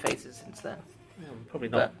new faces since then. Yeah, probably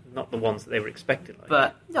not the ones that they were expecting.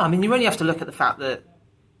 But, no, I mean, you only have to look at the fact that,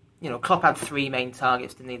 Klopp had 3 main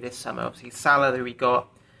targets, didn't he, this summer? Obviously, Salah, who he got,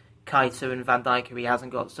 Keita and Van Dijk, who he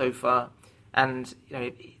hasn't got so far. And,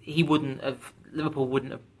 Liverpool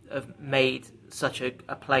wouldn't have made such a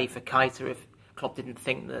play for Keita if Klopp didn't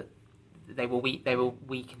think that they were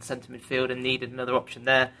weak in centre midfield and needed another option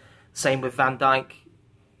there. Same with Van Dijk.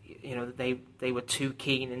 They were too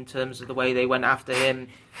keen in terms of the way they went after him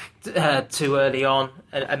too early on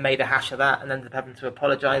and made a hash of that and ended up having to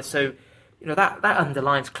apologise. So, that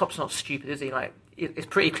underlines Klopp's not stupid, is he? It's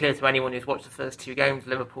pretty clear to anyone who's watched the first 2 games,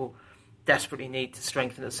 Liverpool desperately need to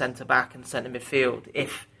strengthen the centre back and centre midfield.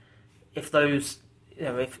 If those,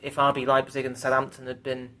 if RB Leipzig and Southampton had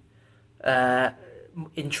been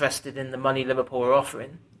interested in the money Liverpool are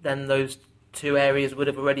offering, then those 2 areas would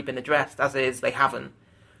have already been addressed. As it is, they haven't.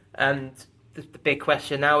 And the big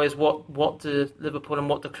question now is what do Liverpool and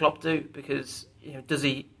what do Klopp do? Because does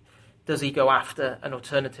he go after an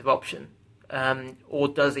alternative option, or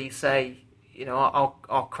does he say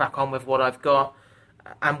I'll crack on with what I've got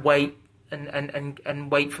and wait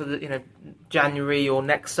and wait for the January or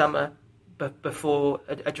next summer before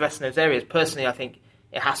addressing those areas? Personally, I think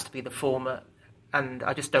it has to be the former, and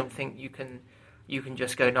I just don't think you can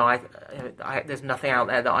just go, no, there's nothing out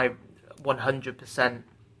there that I 100%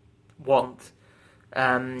 want,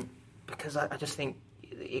 because I just think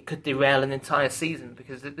it could derail an entire season,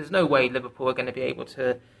 because there's no way Liverpool are going to be able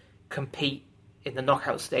to compete in the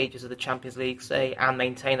knockout stages of the Champions League, say, and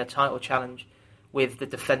maintain a title challenge with the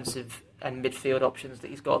defensive and midfield options that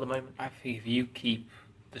he's got at the moment. I think if you keep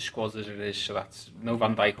the squad as it is, so that's no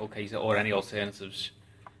Van Dijk or Keita or any alternatives,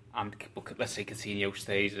 and let's say Coutinho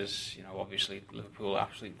stays as, obviously Liverpool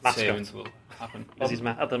absolutely determined will happen. As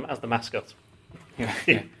the mascot.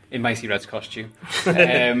 Yeah, in Mighty Red's costume.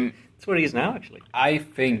 That's where he is now, actually. I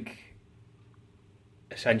think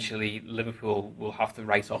essentially Liverpool will have to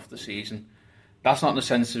write off the season. That's not in the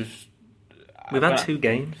sense of... We've had 2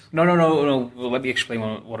 games. No. Well, let me explain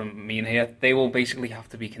what I mean here. They will basically have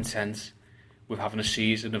to be content with having a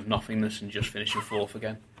season of nothingness and just finishing 4th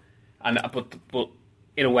again. And but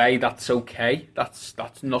in a way, that's okay.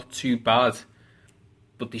 That's not too bad.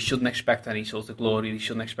 But they shouldn't expect any sort of glory. They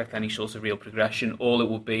shouldn't expect any sort of real progression. All it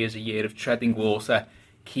will be is a year of treading water,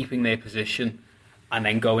 keeping their position, and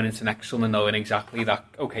then going into next summer knowing exactly that,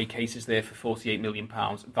 okay, Keita is there for £48 million.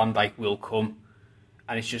 Van Dijk will come.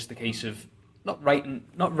 And it's just a case of not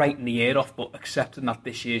writing the year off, but accepting that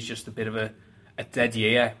this year is just a bit of a dead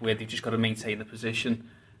year where they've just got to maintain the position,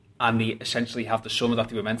 and they essentially have the summer that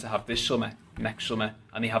they were meant to have this summer, next summer,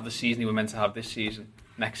 and they have the season they were meant to have this season,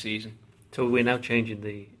 next season. So we're now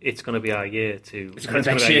changing it's going to be our year to... It's going to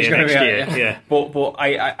be next year. Yeah. But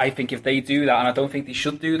I think if they do that, and I don't think they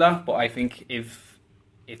should do that, but I think if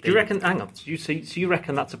do you reckon? Hang on. So you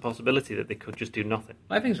reckon that's a possibility that they could just do nothing?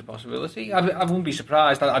 I think it's a possibility. I wouldn't be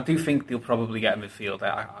surprised. I do think they'll probably get a midfielder.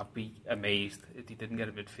 I'd be amazed if they didn't get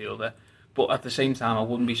a midfielder. But at the same time, I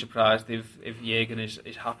wouldn't be surprised if Jürgen is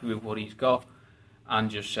happy with what he's got and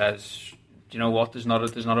just says, do you know what? There's not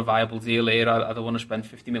a viable deal here. I don't want to spend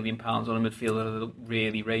 £50 million on a midfielder that I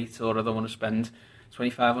really rate, or I don't want to spend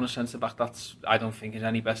 25 on a centre back. I don't think is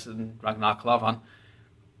any better than Ragnar Klavan.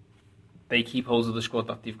 They keep hold of the squad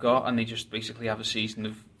that they've got, and they just basically have a season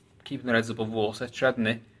of keeping their heads above water, treading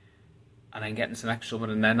it, and then getting to next summer,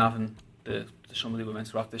 and then having the summer they were meant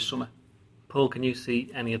to have this summer. Paul, can you see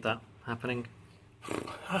any of that happening?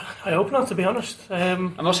 I hope not, to be honest.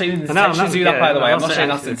 I'm not saying intentionally to do that, by the way. I'm not saying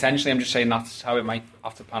that's intentionally. I'm just saying that's how it might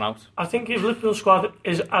have to pan out. I think if Liverpool's squad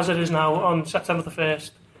is as it is now on September the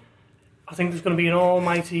 1st, I think there's going to be an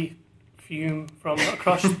almighty fume from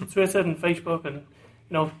across Twitter and Facebook and,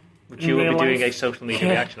 Would you be doing a social media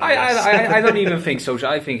reaction? I don't even think social.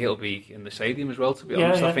 I think it'll be in the stadium as well, to be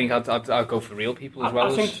honest. Yeah. I think I'd go for real people as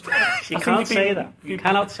well. You can't say that. You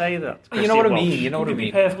cannot say that. You know what I mean? You know what I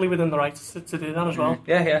mean? Perfectly within the rights to do that as well.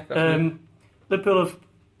 Yeah. Liverpool have...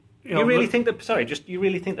 You really think that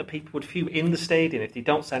people would fume in the stadium if they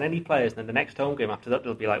don't send any players, and then the next home game after that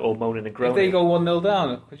they'll be like all moaning and groaning? If they go 1-0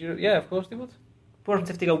 down, yeah, of course they would. What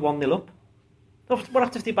happens if they go 1-0 up? What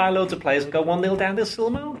happens if they buy loads of players and go 1-0 down? They'll still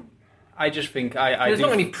moan. I just think there's not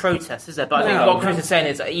going to be protests, is there? But I think what Chris is saying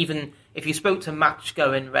is that even if you spoke to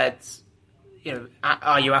match-going Reds,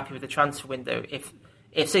 are you happy with the transfer window? If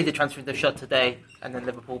say the transfer window shut today and then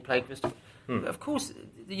Liverpool played Crystal, of course,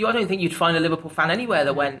 I don't think you'd find a Liverpool fan anywhere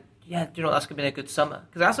that went, yeah, do you know that's going to be a good summer?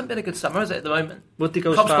 Because it hasn't been a good summer, has it, at the moment? Would they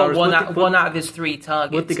go Klopp's got one out of his 3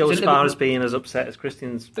 targets. Would they go as far as being as upset as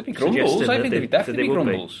Christian's There'd be grumbles. I think there'd definitely be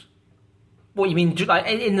grumbles. What you mean, like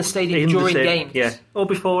in the stadium during games? Yeah, or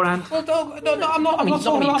beforehand. Well, I'm not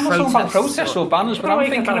talking about protests or banners, but I'm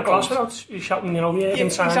thinking across without shouting,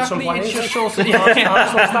 exactly. It's just sort of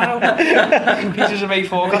pieces of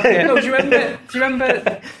A4. No, do you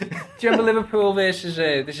remember Liverpool versus?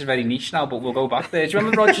 This is very niche now, but we'll go back there. Do you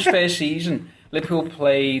remember Rodgers' first season? Liverpool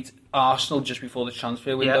played Arsenal just before the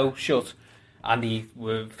transfer window shut, and he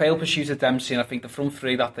failed pursuit of Dempsey, and I think the front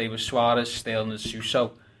 3 that day was Suarez, Sterling, and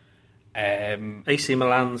Suso. AC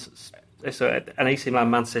Milan's an AC Milan,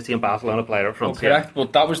 Man City and Barcelona player up front. Correct,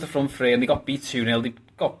 but that was the front 3 and they got beat 2-0. They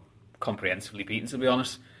got comprehensively beaten, to be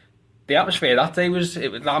honest. The atmosphere that day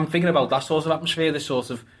I'm thinking about that sort of atmosphere, this sort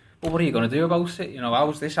of, well, what are you going to do about it?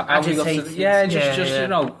 How's this? Have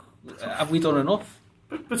we done enough?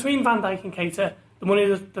 Between Van Dijk and Keita, the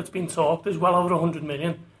money that's been talked is well over 100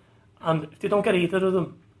 million, and if they don't get either of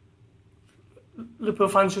them, Liverpool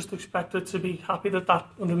fans just expected to be happy that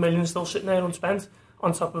 100 million is still sitting there unspent,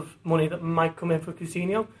 on top of money that might come in for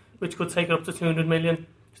Coutinho, which could take it up to 200 million,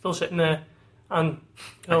 still sitting there. And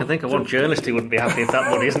I can think of one journalist who wouldn't be happy if that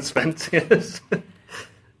money isn't spent. Sorry,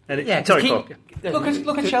 Paul.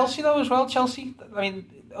 Look at Chelsea though as well. Chelsea, I mean,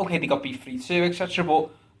 okay, they got beat 3-2, etc. But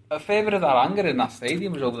a fair bit of that anger in that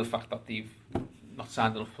stadium was over the fact that they've not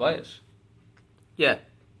signed enough players. Yeah,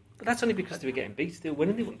 but that's only because they were getting beat. Still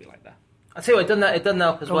winning, they wouldn't be like that. I tell you what, it doesn't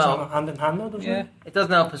help as well. Hand in hand, though, doesn't it? It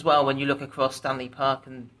doesn't help as well when you look across Stanley Park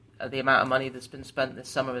and the amount of money that's been spent this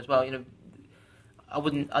summer as well.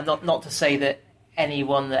 Not to say that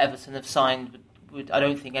anyone that Everton have signed would I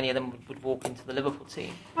don't think any of them would walk into the Liverpool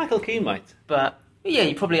team. Michael Keane might, but yeah,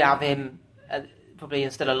 you probably have him probably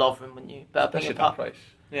instead of Lovren, wouldn't you? But especially that price.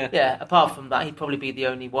 Yeah. Apart from that, he'd probably be the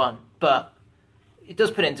only one. But it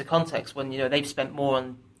does put it into context when they've spent more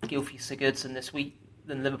on Gylfi Sigurdsson this week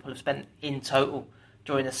than Liverpool have spent in total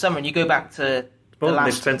during the summer. And you go back to more than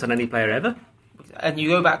they've spent on any player ever. And you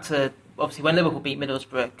go back to obviously when Liverpool beat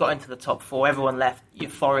Middlesbrough, got into the top 4, everyone left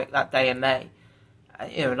euphoric that day in May.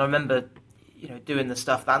 And I remember, doing the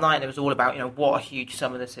stuff that night, and it was all about, what a huge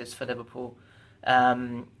summer this is for Liverpool.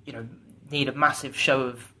 Need a massive show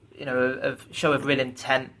of real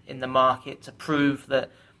intent in the market to prove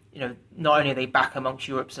that, not only are they back amongst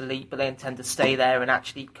Europe's elite, but they intend to stay there and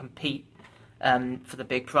actually compete for the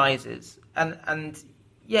big prizes. And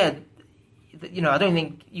yeah, I don't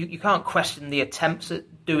think you can't question the attempts at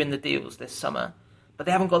doing the deals this summer, but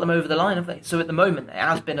they haven't got them over the line, have they? So at the moment, it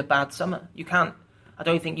has been a bad summer. I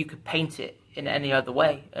don't think you could paint it in any other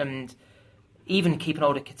way. And even keeping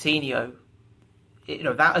hold of Coutinho,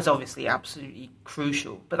 that is obviously absolutely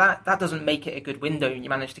crucial. But that doesn't make it a good window when you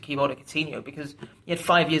manage to keep hold of Coutinho, because he had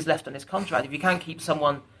 5 years left on his contract. If you can't keep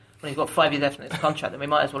someone when he's got 5 years left on his contract, then we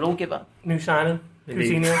might as well all give up. New signing,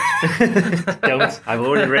 Coutinho. Don't. I've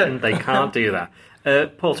already written they can't do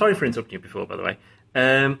that. Paul, sorry for interrupting you before, by the way.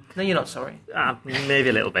 No, you're not sorry. Maybe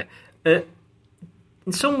a little bit.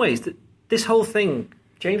 In some ways, this whole thing,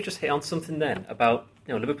 James just hit on something then about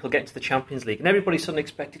Liverpool getting to the Champions League, and everybody suddenly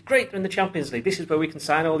expected, great, they're in the Champions League, this is where we can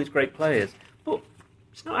sign all these great players. But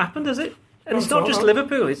it's not happened, has it? And it's not just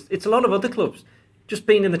Liverpool, it's a lot of other clubs. Just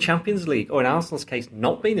being in the Champions League, or in Arsenal's case,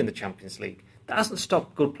 not being in the Champions League, that hasn't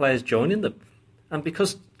stopped good players joining them. And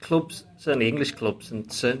because clubs, certainly English clubs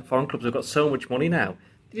and certain foreign clubs, have got so much money now,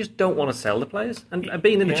 they just don't want to sell the players. And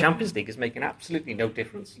being in the Champions League is making absolutely no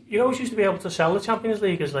difference. You always used to be able to sell the Champions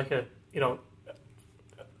League as like a,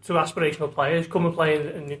 to aspirational players, come and play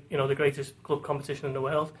in the greatest club competition in the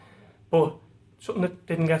world. But something that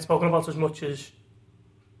didn't get spoken about as much as,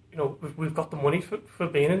 we've got the money for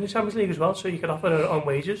being in the Champions League as well, so you could offer it on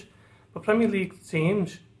wages. But Premier League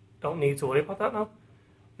teams don't need to worry about that now.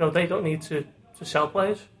 They don't need to sell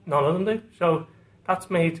players. None of them do. So that's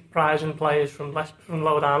made prizing players from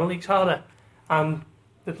lower down leagues harder. And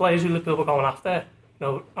the players who Liverpool were going after,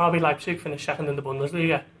 RB Leipzig finished second in the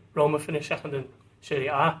Bundesliga, Roma finished second in Serie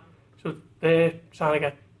A. So they're trying to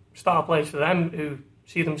get star players for them who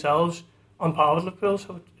see themselves on par with Liverpool,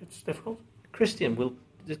 so it's difficult. Christian,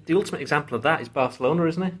 the ultimate example of that is Barcelona,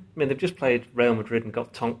 isn't it? I mean, they've just played Real Madrid and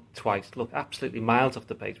got tonked twice. Look, absolutely miles off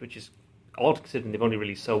the pace, which is odd considering they've only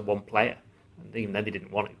really sold one player, and even then they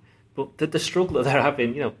didn't want him. But the struggle that they're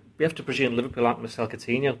having, we have to presume Liverpool aren't going to sell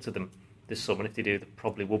Coutinho to them this summer. And if they do, there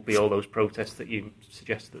probably would be all those protests that you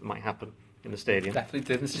suggested that might happen in the stadium.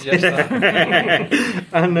 Definitely didn't suggest that.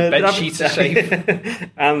 And bed sheets are safe.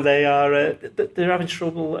 And they're having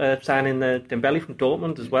trouble signing Dembele from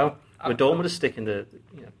Dortmund as well. Where Dortmund is sticking they're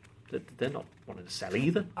not wanting to sell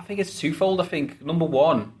either. I think it's twofold. I think number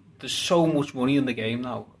one, there's so much money in the game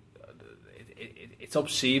now. It's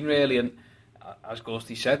obscene, really, and as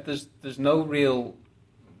Ghosty said, there's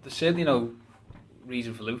certainly no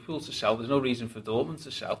reason for Liverpool to sell. There's no reason for Dortmund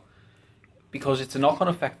to sell, because it's a knock-on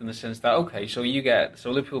effect in the sense that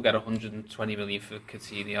so Liverpool get 120 million for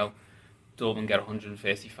Coutinho, Dortmund get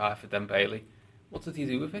 135 for Dembele. What did he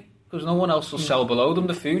do with it? Because no one else will sell below them.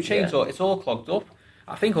 The food chain, it's all clogged up.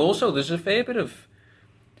 I think also there's a fair bit of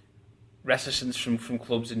reticence from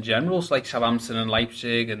clubs in general, like Southampton and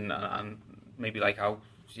Leipzig, and maybe like how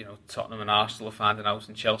Tottenham and Arsenal are finding out,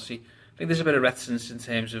 in Chelsea. I think there's a bit of reticence in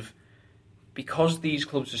terms of, because these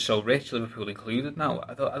clubs are so rich, Liverpool included now.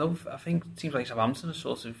 I think teams like Southampton are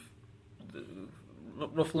sort of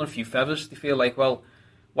ruffling a few feathers. They feel like, well,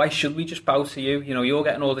 why should we just bow to you? You're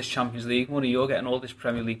getting all this Champions League money, you're getting all this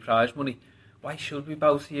Premier League prize money. Why should we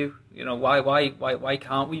bow to you? Why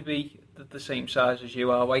can't we be the same size as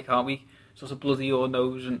you are? Why can't we sort of bloody your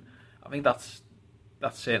nose? And I think that's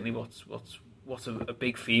certainly what's a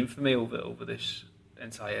big theme for me over this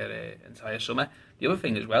entire summer. The other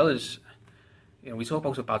thing as well is, we talk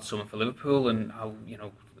about a bad summer for Liverpool and how it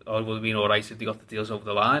would have been all right if they got the deals over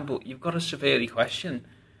the line, but you've got to severely question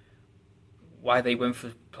why they went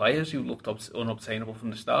for players who looked unobtainable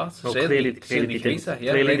from the start. Well, clearly they didn't. Clearly they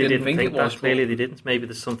didn't think that. Clearly they didn't. Maybe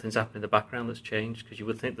there's something's happened in the background that's changed, because you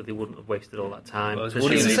would think that they wouldn't have wasted all that time. Well, it's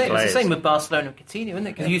the same with Barcelona and Coutinho, isn't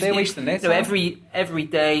it? Because they're wasting their time. Every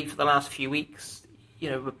day for the last few weeks,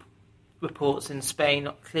 reports in Spain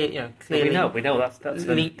clearly. We know that's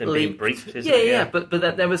them being briefed, isn't it? Yeah. But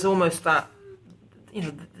there was almost that.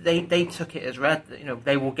 They took it as read that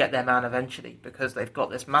they will get their man eventually, because they've got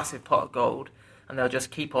this massive pot of gold, and they'll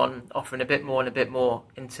just keep on offering a bit more and a bit more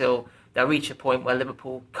until they'll reach a point where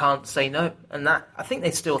Liverpool can't say no. And that, I think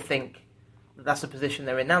they still think that that's the position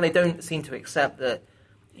they're in now. They don't seem to accept that.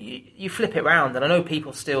 You flip it round, and I know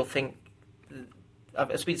people still think.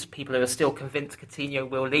 I speak to people who are still convinced Coutinho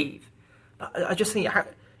will leave, but I just think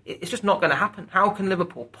it's just not going to happen. How can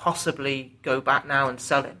Liverpool possibly go back now and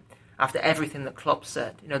sell him after everything that Klopp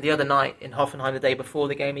said? The other night in Hoffenheim, the day before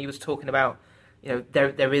the game, he was talking about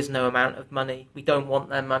there is no amount of money. We don't want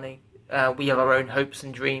their money. We have our own hopes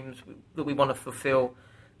and dreams that we want to fulfill.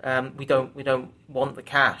 We don't want the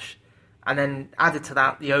cash. And then added to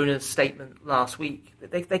that, the owner's statement last week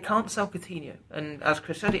that they can't sell Coutinho. And as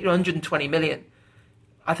Chris said, 120 million.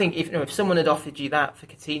 I think if someone had offered you that for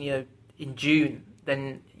Coutinho in June,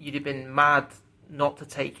 then you'd have been mad not to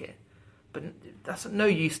take it. But that's no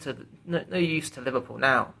use to Liverpool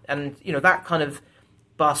now. And that kind of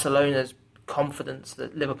Barcelona's confidence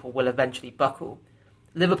that Liverpool will eventually buckle.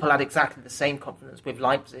 Liverpool had exactly the same confidence with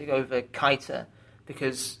Leipzig over Keita,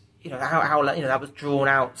 because how that was drawn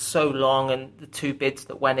out so long, and the 2 bids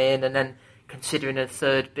that went in, and then considering a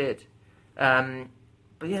 3rd bid.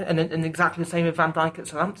 But yeah, and exactly the same with Van Dijk at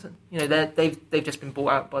Southampton. They've just been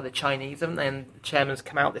bought out by the Chinese, haven't they? And the chairman's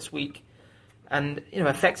come out this week, and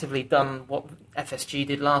effectively done what FSG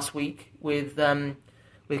did last week with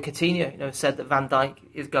Coutinho. Said that Van Dijk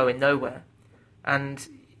is going nowhere, and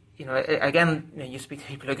again, you speak to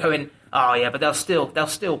people who are going, oh yeah, but they'll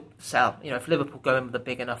still sell. If Liverpool go in with a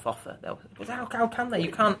big enough offer, how can they?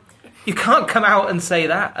 You can't come out and say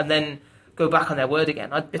that and then go back on their word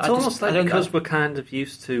again. It's almost like because we're kind of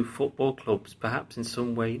used to football clubs, perhaps in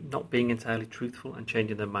some way, not being entirely truthful and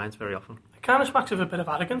changing their minds very often. It kind of smacks of a bit of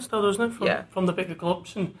arrogance, though, doesn't it, from the bigger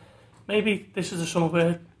clubs? And maybe this is a summer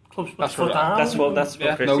where clubs put foot down. That's what Chris was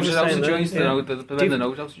saying. The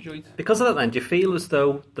nose out of joint. Because of that, then, do you feel as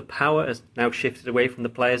though the power has now shifted away from the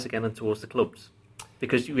players again and towards the clubs?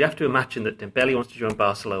 Because you have to imagine that Dembele wants to join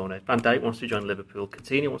Barcelona, Van Dijk wants to join Liverpool,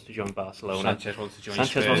 Coutinho wants to join Barcelona, Sanchez wants to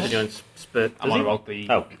join Spurs. I'm on about the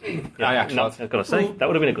Ajax. I've got to say, that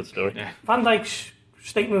would have been a good story. Yeah. Van Dijk's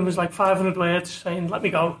statement was like 500 words saying, let me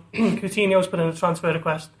go. Coutinho's put in a transfer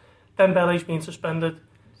request. Dembele's been suspended.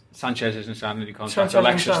 Sanchez isn't signing any contract.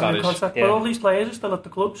 Alexis, that is. But all these players are still at the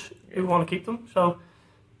clubs who want to keep them. So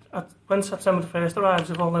when September the 1st arrives,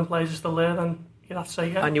 if all them players are still there, then you'd have to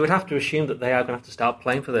say yeah. And you would have to assume that they are going to have to start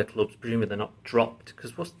playing for their clubs, presumably they're not dropped.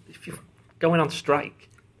 Because if you're going on strike,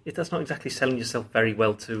 that's not exactly selling yourself very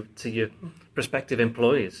well to your prospective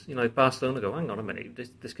employers. If Barcelona go, hang on a minute,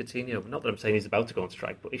 this Coutinho, not that I'm saying he's about to go on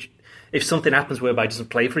strike, but if something happens whereby he doesn't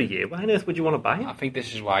play for a year, why on earth would you want to buy him? I think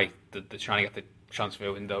this is why they're trying to get the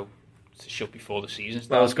transfer window to shut before the season starts.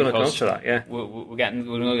 Well, I was going to go to that, yeah. We're going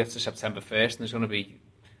to get to September 1st, and there's going to be,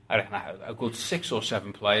 I reckon, a good 6 or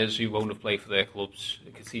 7 players who won't have played for their clubs,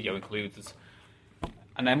 Coutinho included.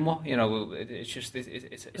 And then what?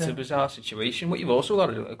 It's a bizarre situation. What you've also got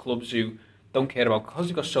are clubs who don't care about, because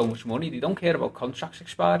they've got so much money, they don't care about contracts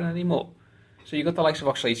expiring anymore. So you've got the likes of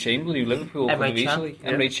Oxlade-Chamberlain, who Liverpool could have easily,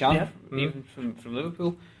 Emre Can, even from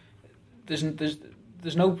Liverpool.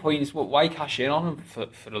 There's no point. Why cash in on him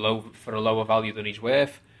for a lower value than he's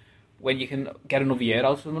worth when you can get another year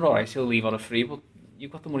out of him? All right, he'll leave on a free, but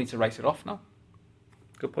you've got the money to write it off now.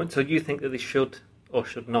 Good point. So you think that they should or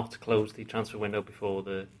should not close the transfer window before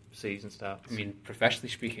the season starts? I mean, professionally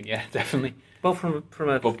speaking, yeah, definitely. Well, from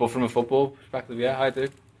a football perspective, yeah, I do.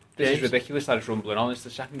 This is ridiculous that it's rumbling on. It's the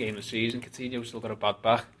second game of the season. Coutinho's still got a bad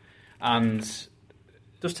back, and it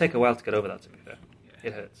does take a while to get over that. To be fair,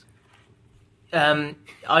 it hurts.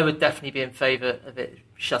 I would definitely be in favour of it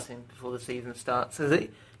shutting before the season starts. So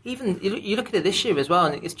even you look at it this year as well,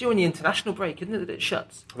 and it's during the international break, isn't it, that it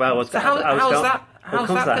shuts? Well, so how's that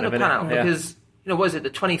going to pan out? Because what is it? The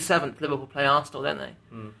 27th, Liverpool play Arsenal, don't they?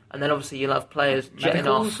 And then obviously you'll have players jetting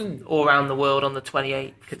off all around the world on the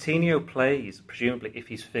 28th. Coutinho plays, presumably if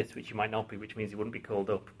he's fit, which he might not be, which means he wouldn't be called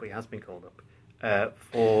up, but he has been called up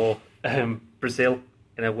for Brazil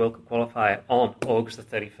in a World Cup qualifier on August the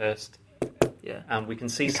 31st. Yeah, and we can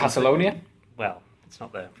see in Catalonia. Well, it's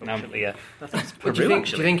not there, fortunately. Yeah, that's Peru, do you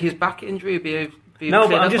think his back injury would be no?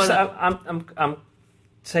 But I'm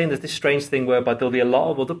saying there's this strange thing whereby there'll be a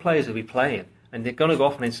lot of other players who'll be playing, and they're going to go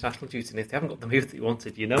off on international duty. And if they haven't got the move that you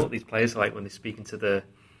wanted, you know what these players are like when they're speaking to the,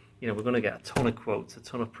 we're going to get a ton of quotes, a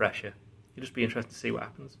ton of pressure. You'll just be interested to see what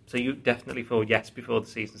happens. So you definitely feel yes before the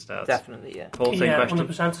season starts. Definitely, yeah. Paul, same question.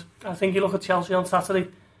 100%. I think you look at Chelsea on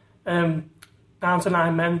Saturday, down to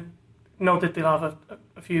 9 men. That they'll have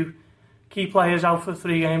a few key players out for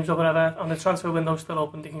 3 games or whatever, and the transfer window's still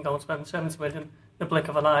open. They can go and spend 70 million in the blink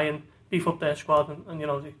of an eye and beef up their squad, and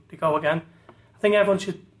they go again. I think everyone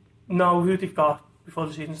should know who they've got before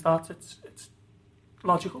the season starts. It's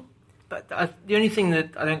logical. But the only thing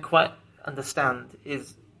that I don't quite understand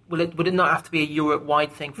is, would it not have to be a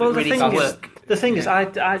Europe-wide thing for it really to work? The thing is,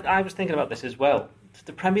 I was thinking about this as well.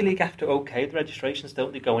 The Premier League have to okay the registrations,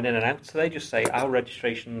 don't they, going in and out? So they just say, our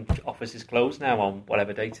registration office is closed now on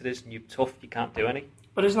whatever date it is, and you're tough, you can't do any.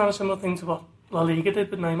 But isn't that a similar thing to what La Liga did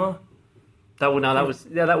with Neymar? That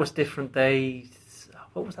was different.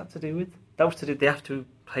 What was that to do with? that was to do. They have to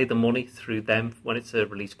pay the money through them when it's a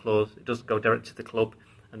release clause. It doesn't go direct to the club,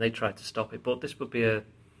 and they try to stop it. But this would be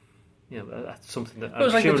something that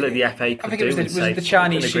I'm sure the FA could do. Was it the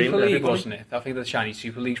Chinese Super League, wasn't it? I think the Chinese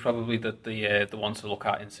Super League's probably the one to look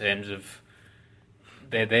at in terms of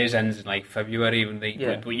theirs ends in like February,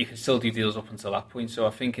 but you can still do deals up until that point. So I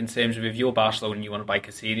think in terms of if you're Barcelona and you want to buy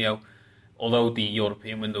Coutinho, although the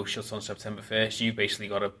European window shuts on September 1st, you basically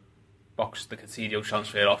got to box the Coutinho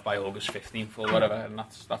transfer off by August 15th or whatever, and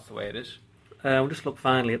that's the way it is. We'll just look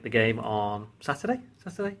finally at the game on Saturday.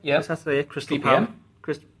 Yeah. Saturday, Crystal Palace.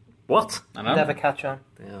 What? I know. Never catch on.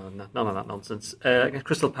 None of that nonsense.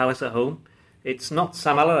 Crystal Palace at home. It's not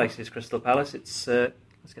Sam Allardyce's Crystal Palace. It's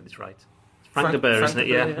let's get this right. It's Frank de Boer, isn't it?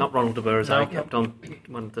 Yeah, not Ronald de Boer as I kept on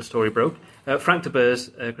when the story broke. Frank de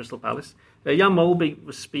Boer's Crystal Palace. Jan Molby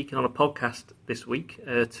was speaking on a podcast this week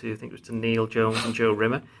I think it was to Neil Jones and Joe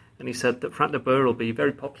Rimmer, and he said that Frank de Boer will be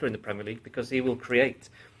very popular in the Premier League because he will create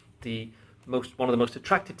one of the most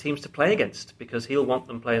attractive teams to play against, because he'll want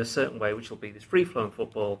them playing a certain way, which will be this free-flowing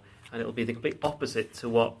football, and it'll be the complete opposite to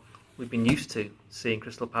what we've been used to seeing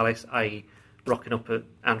Crystal Palace, i.e. rocking up at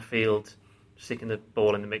Anfield, sticking the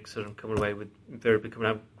ball in the mixer and coming away with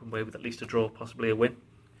at least a draw, possibly a win.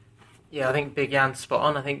 Yeah, I think Big Jan's spot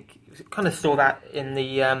on. I think kind of saw that in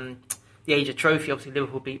the Asia Trophy. Obviously,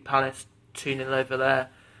 Liverpool beat Palace 2-0 over there,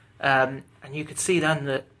 and you could see then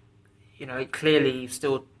that clearly he's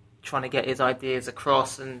still trying to get his ideas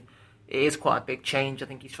across, and it is quite a big change. I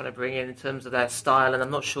think he's trying to bring in terms of their style, and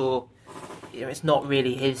I'm not sure. It's not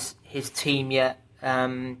really his team yet.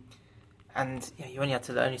 And you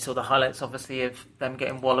only saw the highlights, obviously, of them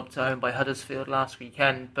getting walloped at home by Huddersfield last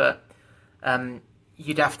weekend. But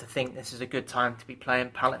you'd have to think this is a good time to be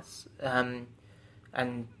playing Palace. And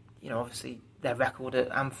obviously their record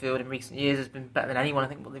at Anfield in recent years has been better than anyone. I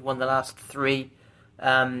think they've won the last 3.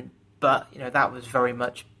 But that was very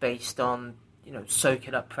much based on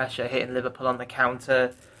soaking up pressure, hitting Liverpool on the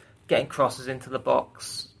counter, getting crosses into the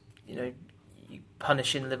box.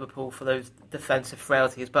 Punishing Liverpool for those defensive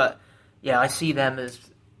frailties. But yeah, I see them as.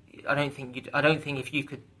 I don't think if you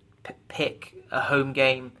could pick a home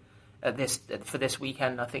game for this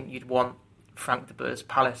weekend, I think you'd want Frank de Boer's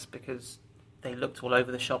Palace, because they looked all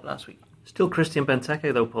over the shop last week. Still Christian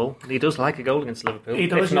Benteke though, Paul. He does like a goal against Liverpool. He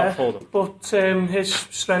does, if not for them. But his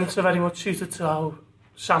strengths are very much suited to how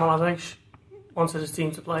Sam Allardyce wanted his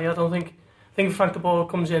team to play. I think Frank de Boer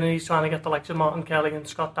comes in and he's trying to get the likes of Martin Kelly and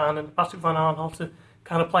Scott Dan and Patrick Van Aanholt to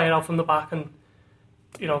kind of play it out from the back and,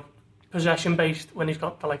 possession based, when he's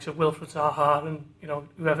got the likes of Wilfried Zaha and,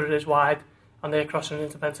 whoever it is wide, and they're crossing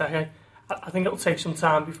into Benteke. I think it'll take some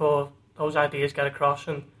time before those ideas get across,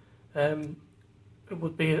 and it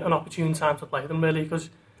would be an opportune time to play them, really, because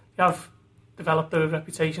they have developed their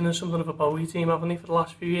reputation as something of a Bowie team, haven't they, for the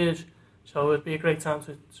last few years. So it'd be a great time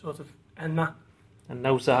to sort of end that. And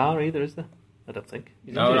no Zaha either, is there? I don't think.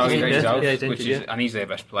 He's out, and he's their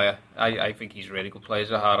best player. I think he's a really good player,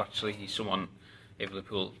 Zaha, actually. He's someone, if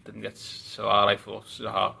Liverpool didn't get Zaha, I thought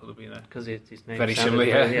Zaha could have been because his name very similar,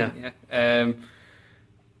 yeah.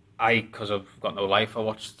 Because I've got no life, I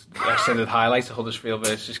watched extended highlights of Huddersfield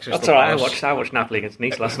versus Crystal Palace. That's all right, I watched Napoli against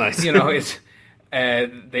Nice last night.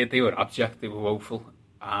 They were abject, they were woeful,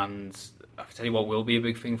 and I'll tell you what will be a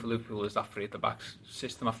big thing for Liverpool is that three at the back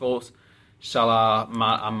system. I thought Salah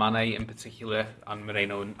and Mane in particular, and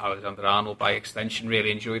Moreno and Alexander-Arnold by extension,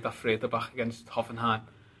 really enjoyed that three at the back against Hoffenheim,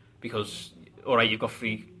 because alright, you've got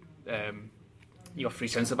three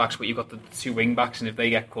centre backs, but you've got the 2 wing backs, and if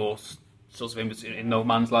they get caught sort of in no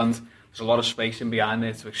man's land, there's a lot of space in behind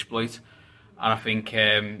there to exploit. And I think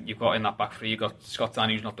you've got in that back three, you've got Scott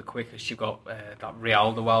Dan, who's not the quickest, you've got that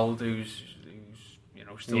Real de Wald, who's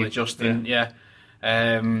still adjusting,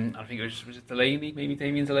 I think was it Delaney, maybe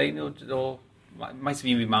Damien Delaney, or might have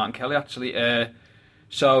even been Martin Kelly actually.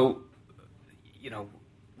 So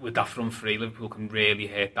with that front three, Liverpool can really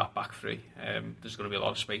hurt that back three. There's going to be a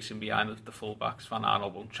lot of space in behind the full backs. Van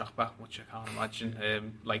Aanholt won't track back, which I can't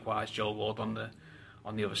imagine. Likewise, Joel Ward on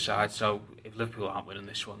the other side. So if Liverpool aren't winning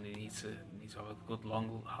this one, they need to have a good,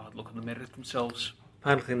 long, hard look in the mirror at themselves.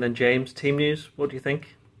 Final thing then, James, team news. What do you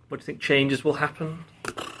think? What do you think changes will happen?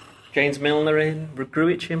 James Milner in,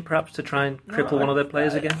 Grujic in, perhaps to try and cripple one of their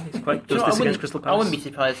players again. He's quite does this against Crystal Palace. I wouldn't be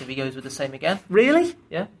surprised if he goes with the same again. Really?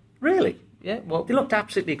 Yeah. Really? Yeah. Well, they looked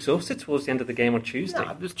absolutely exhausted towards the end of the game on Tuesday.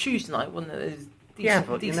 No, it was Tuesday night, wasn't it?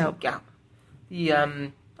 Decent gap.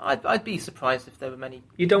 I'd be surprised if there were many.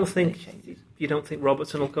 You don't think changes. You don't think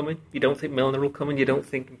Robertson will come in? You don't think Milner will come in? You don't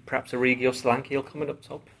think perhaps Origi or Solanke will come in up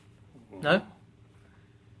top? No.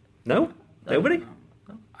 No? Nobody?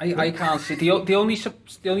 No. I can't see the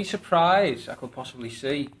only surprise I could possibly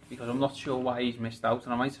see, because I'm not sure why he's missed out,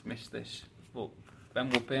 and I might have missed this, but Ben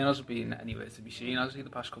Woodburn hasn't been anywhere to be seen, has he, the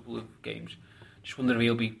past couple of games? Just wonder if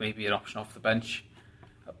he'll be maybe an option off the bench.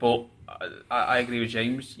 But I agree with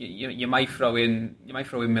James. You might throw in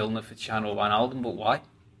Milner for Chan or Wijnaldum, but why?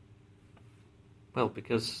 Well,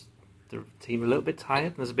 because the team are a little bit tired,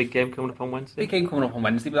 and there's a big game coming up on Wednesday. Big game coming up on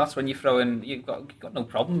Wednesday, but that's when you throw in. You've got no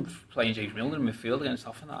problem playing James Milner in midfield against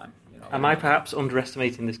Hoffenheim. Am I perhaps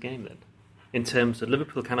underestimating this game then? In terms of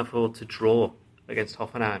Liverpool can afford to draw against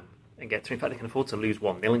Hoffenheim and get through. In fact, they can afford to lose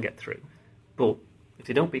 1-0 and get through. But if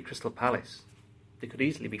they don't beat Crystal Palace, they could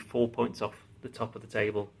easily be 4 points off the top of the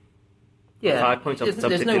table. Yeah, 5 points off the top.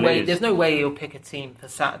 There's no way he'll pick a team for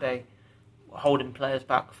Saturday, holding players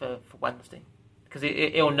back for Wednesday, because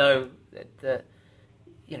he'll know that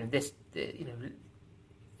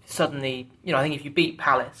suddenly, I think if you beat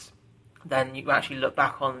Palace, then you actually look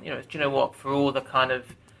back on, do you know what, for all the kind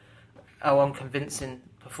of unconvincing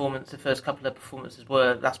performance the first couple of performances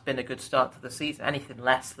were, that's been a good start to the season. Anything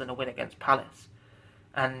less than a win against Palace,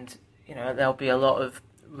 and there'll be a lot of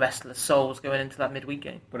restless souls going into that midweek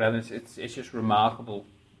game. But it's just remarkable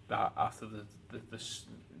that after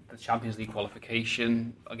the Champions League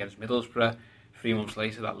qualification against Middlesbrough, 3 months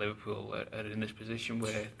later, that Liverpool are in this position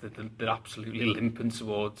where they're absolutely limping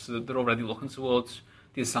towards. They're already looking towards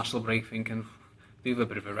the international break, thinking they have a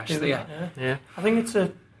bit of a rest there. Yeah. I think it's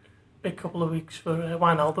a big couple of weeks for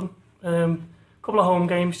Wijnaldum. Couple of home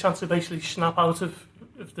games, chance to basically snap out of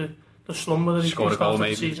the slumber that he's started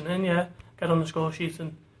the season in. Yeah, get on the score sheet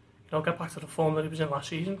and get back to the form that he was in last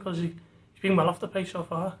season, because he's been well off the pace so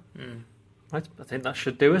far. Right, I think that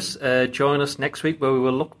should do us. Join us next week where we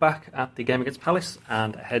will look back at the game against Palace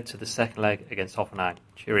and head to the second leg against Hoffenheim.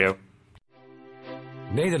 Cheerio.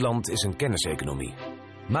 Nederland is een kenniseconomie.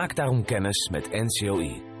 Maak daarom kennis met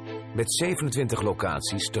NCOI. Met 27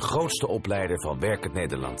 locaties de grootste opleider van werkend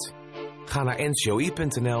Nederland. Ga naar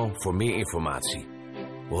ncoi.nl voor meer informatie.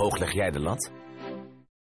 Hoe hoog leg jij de lat?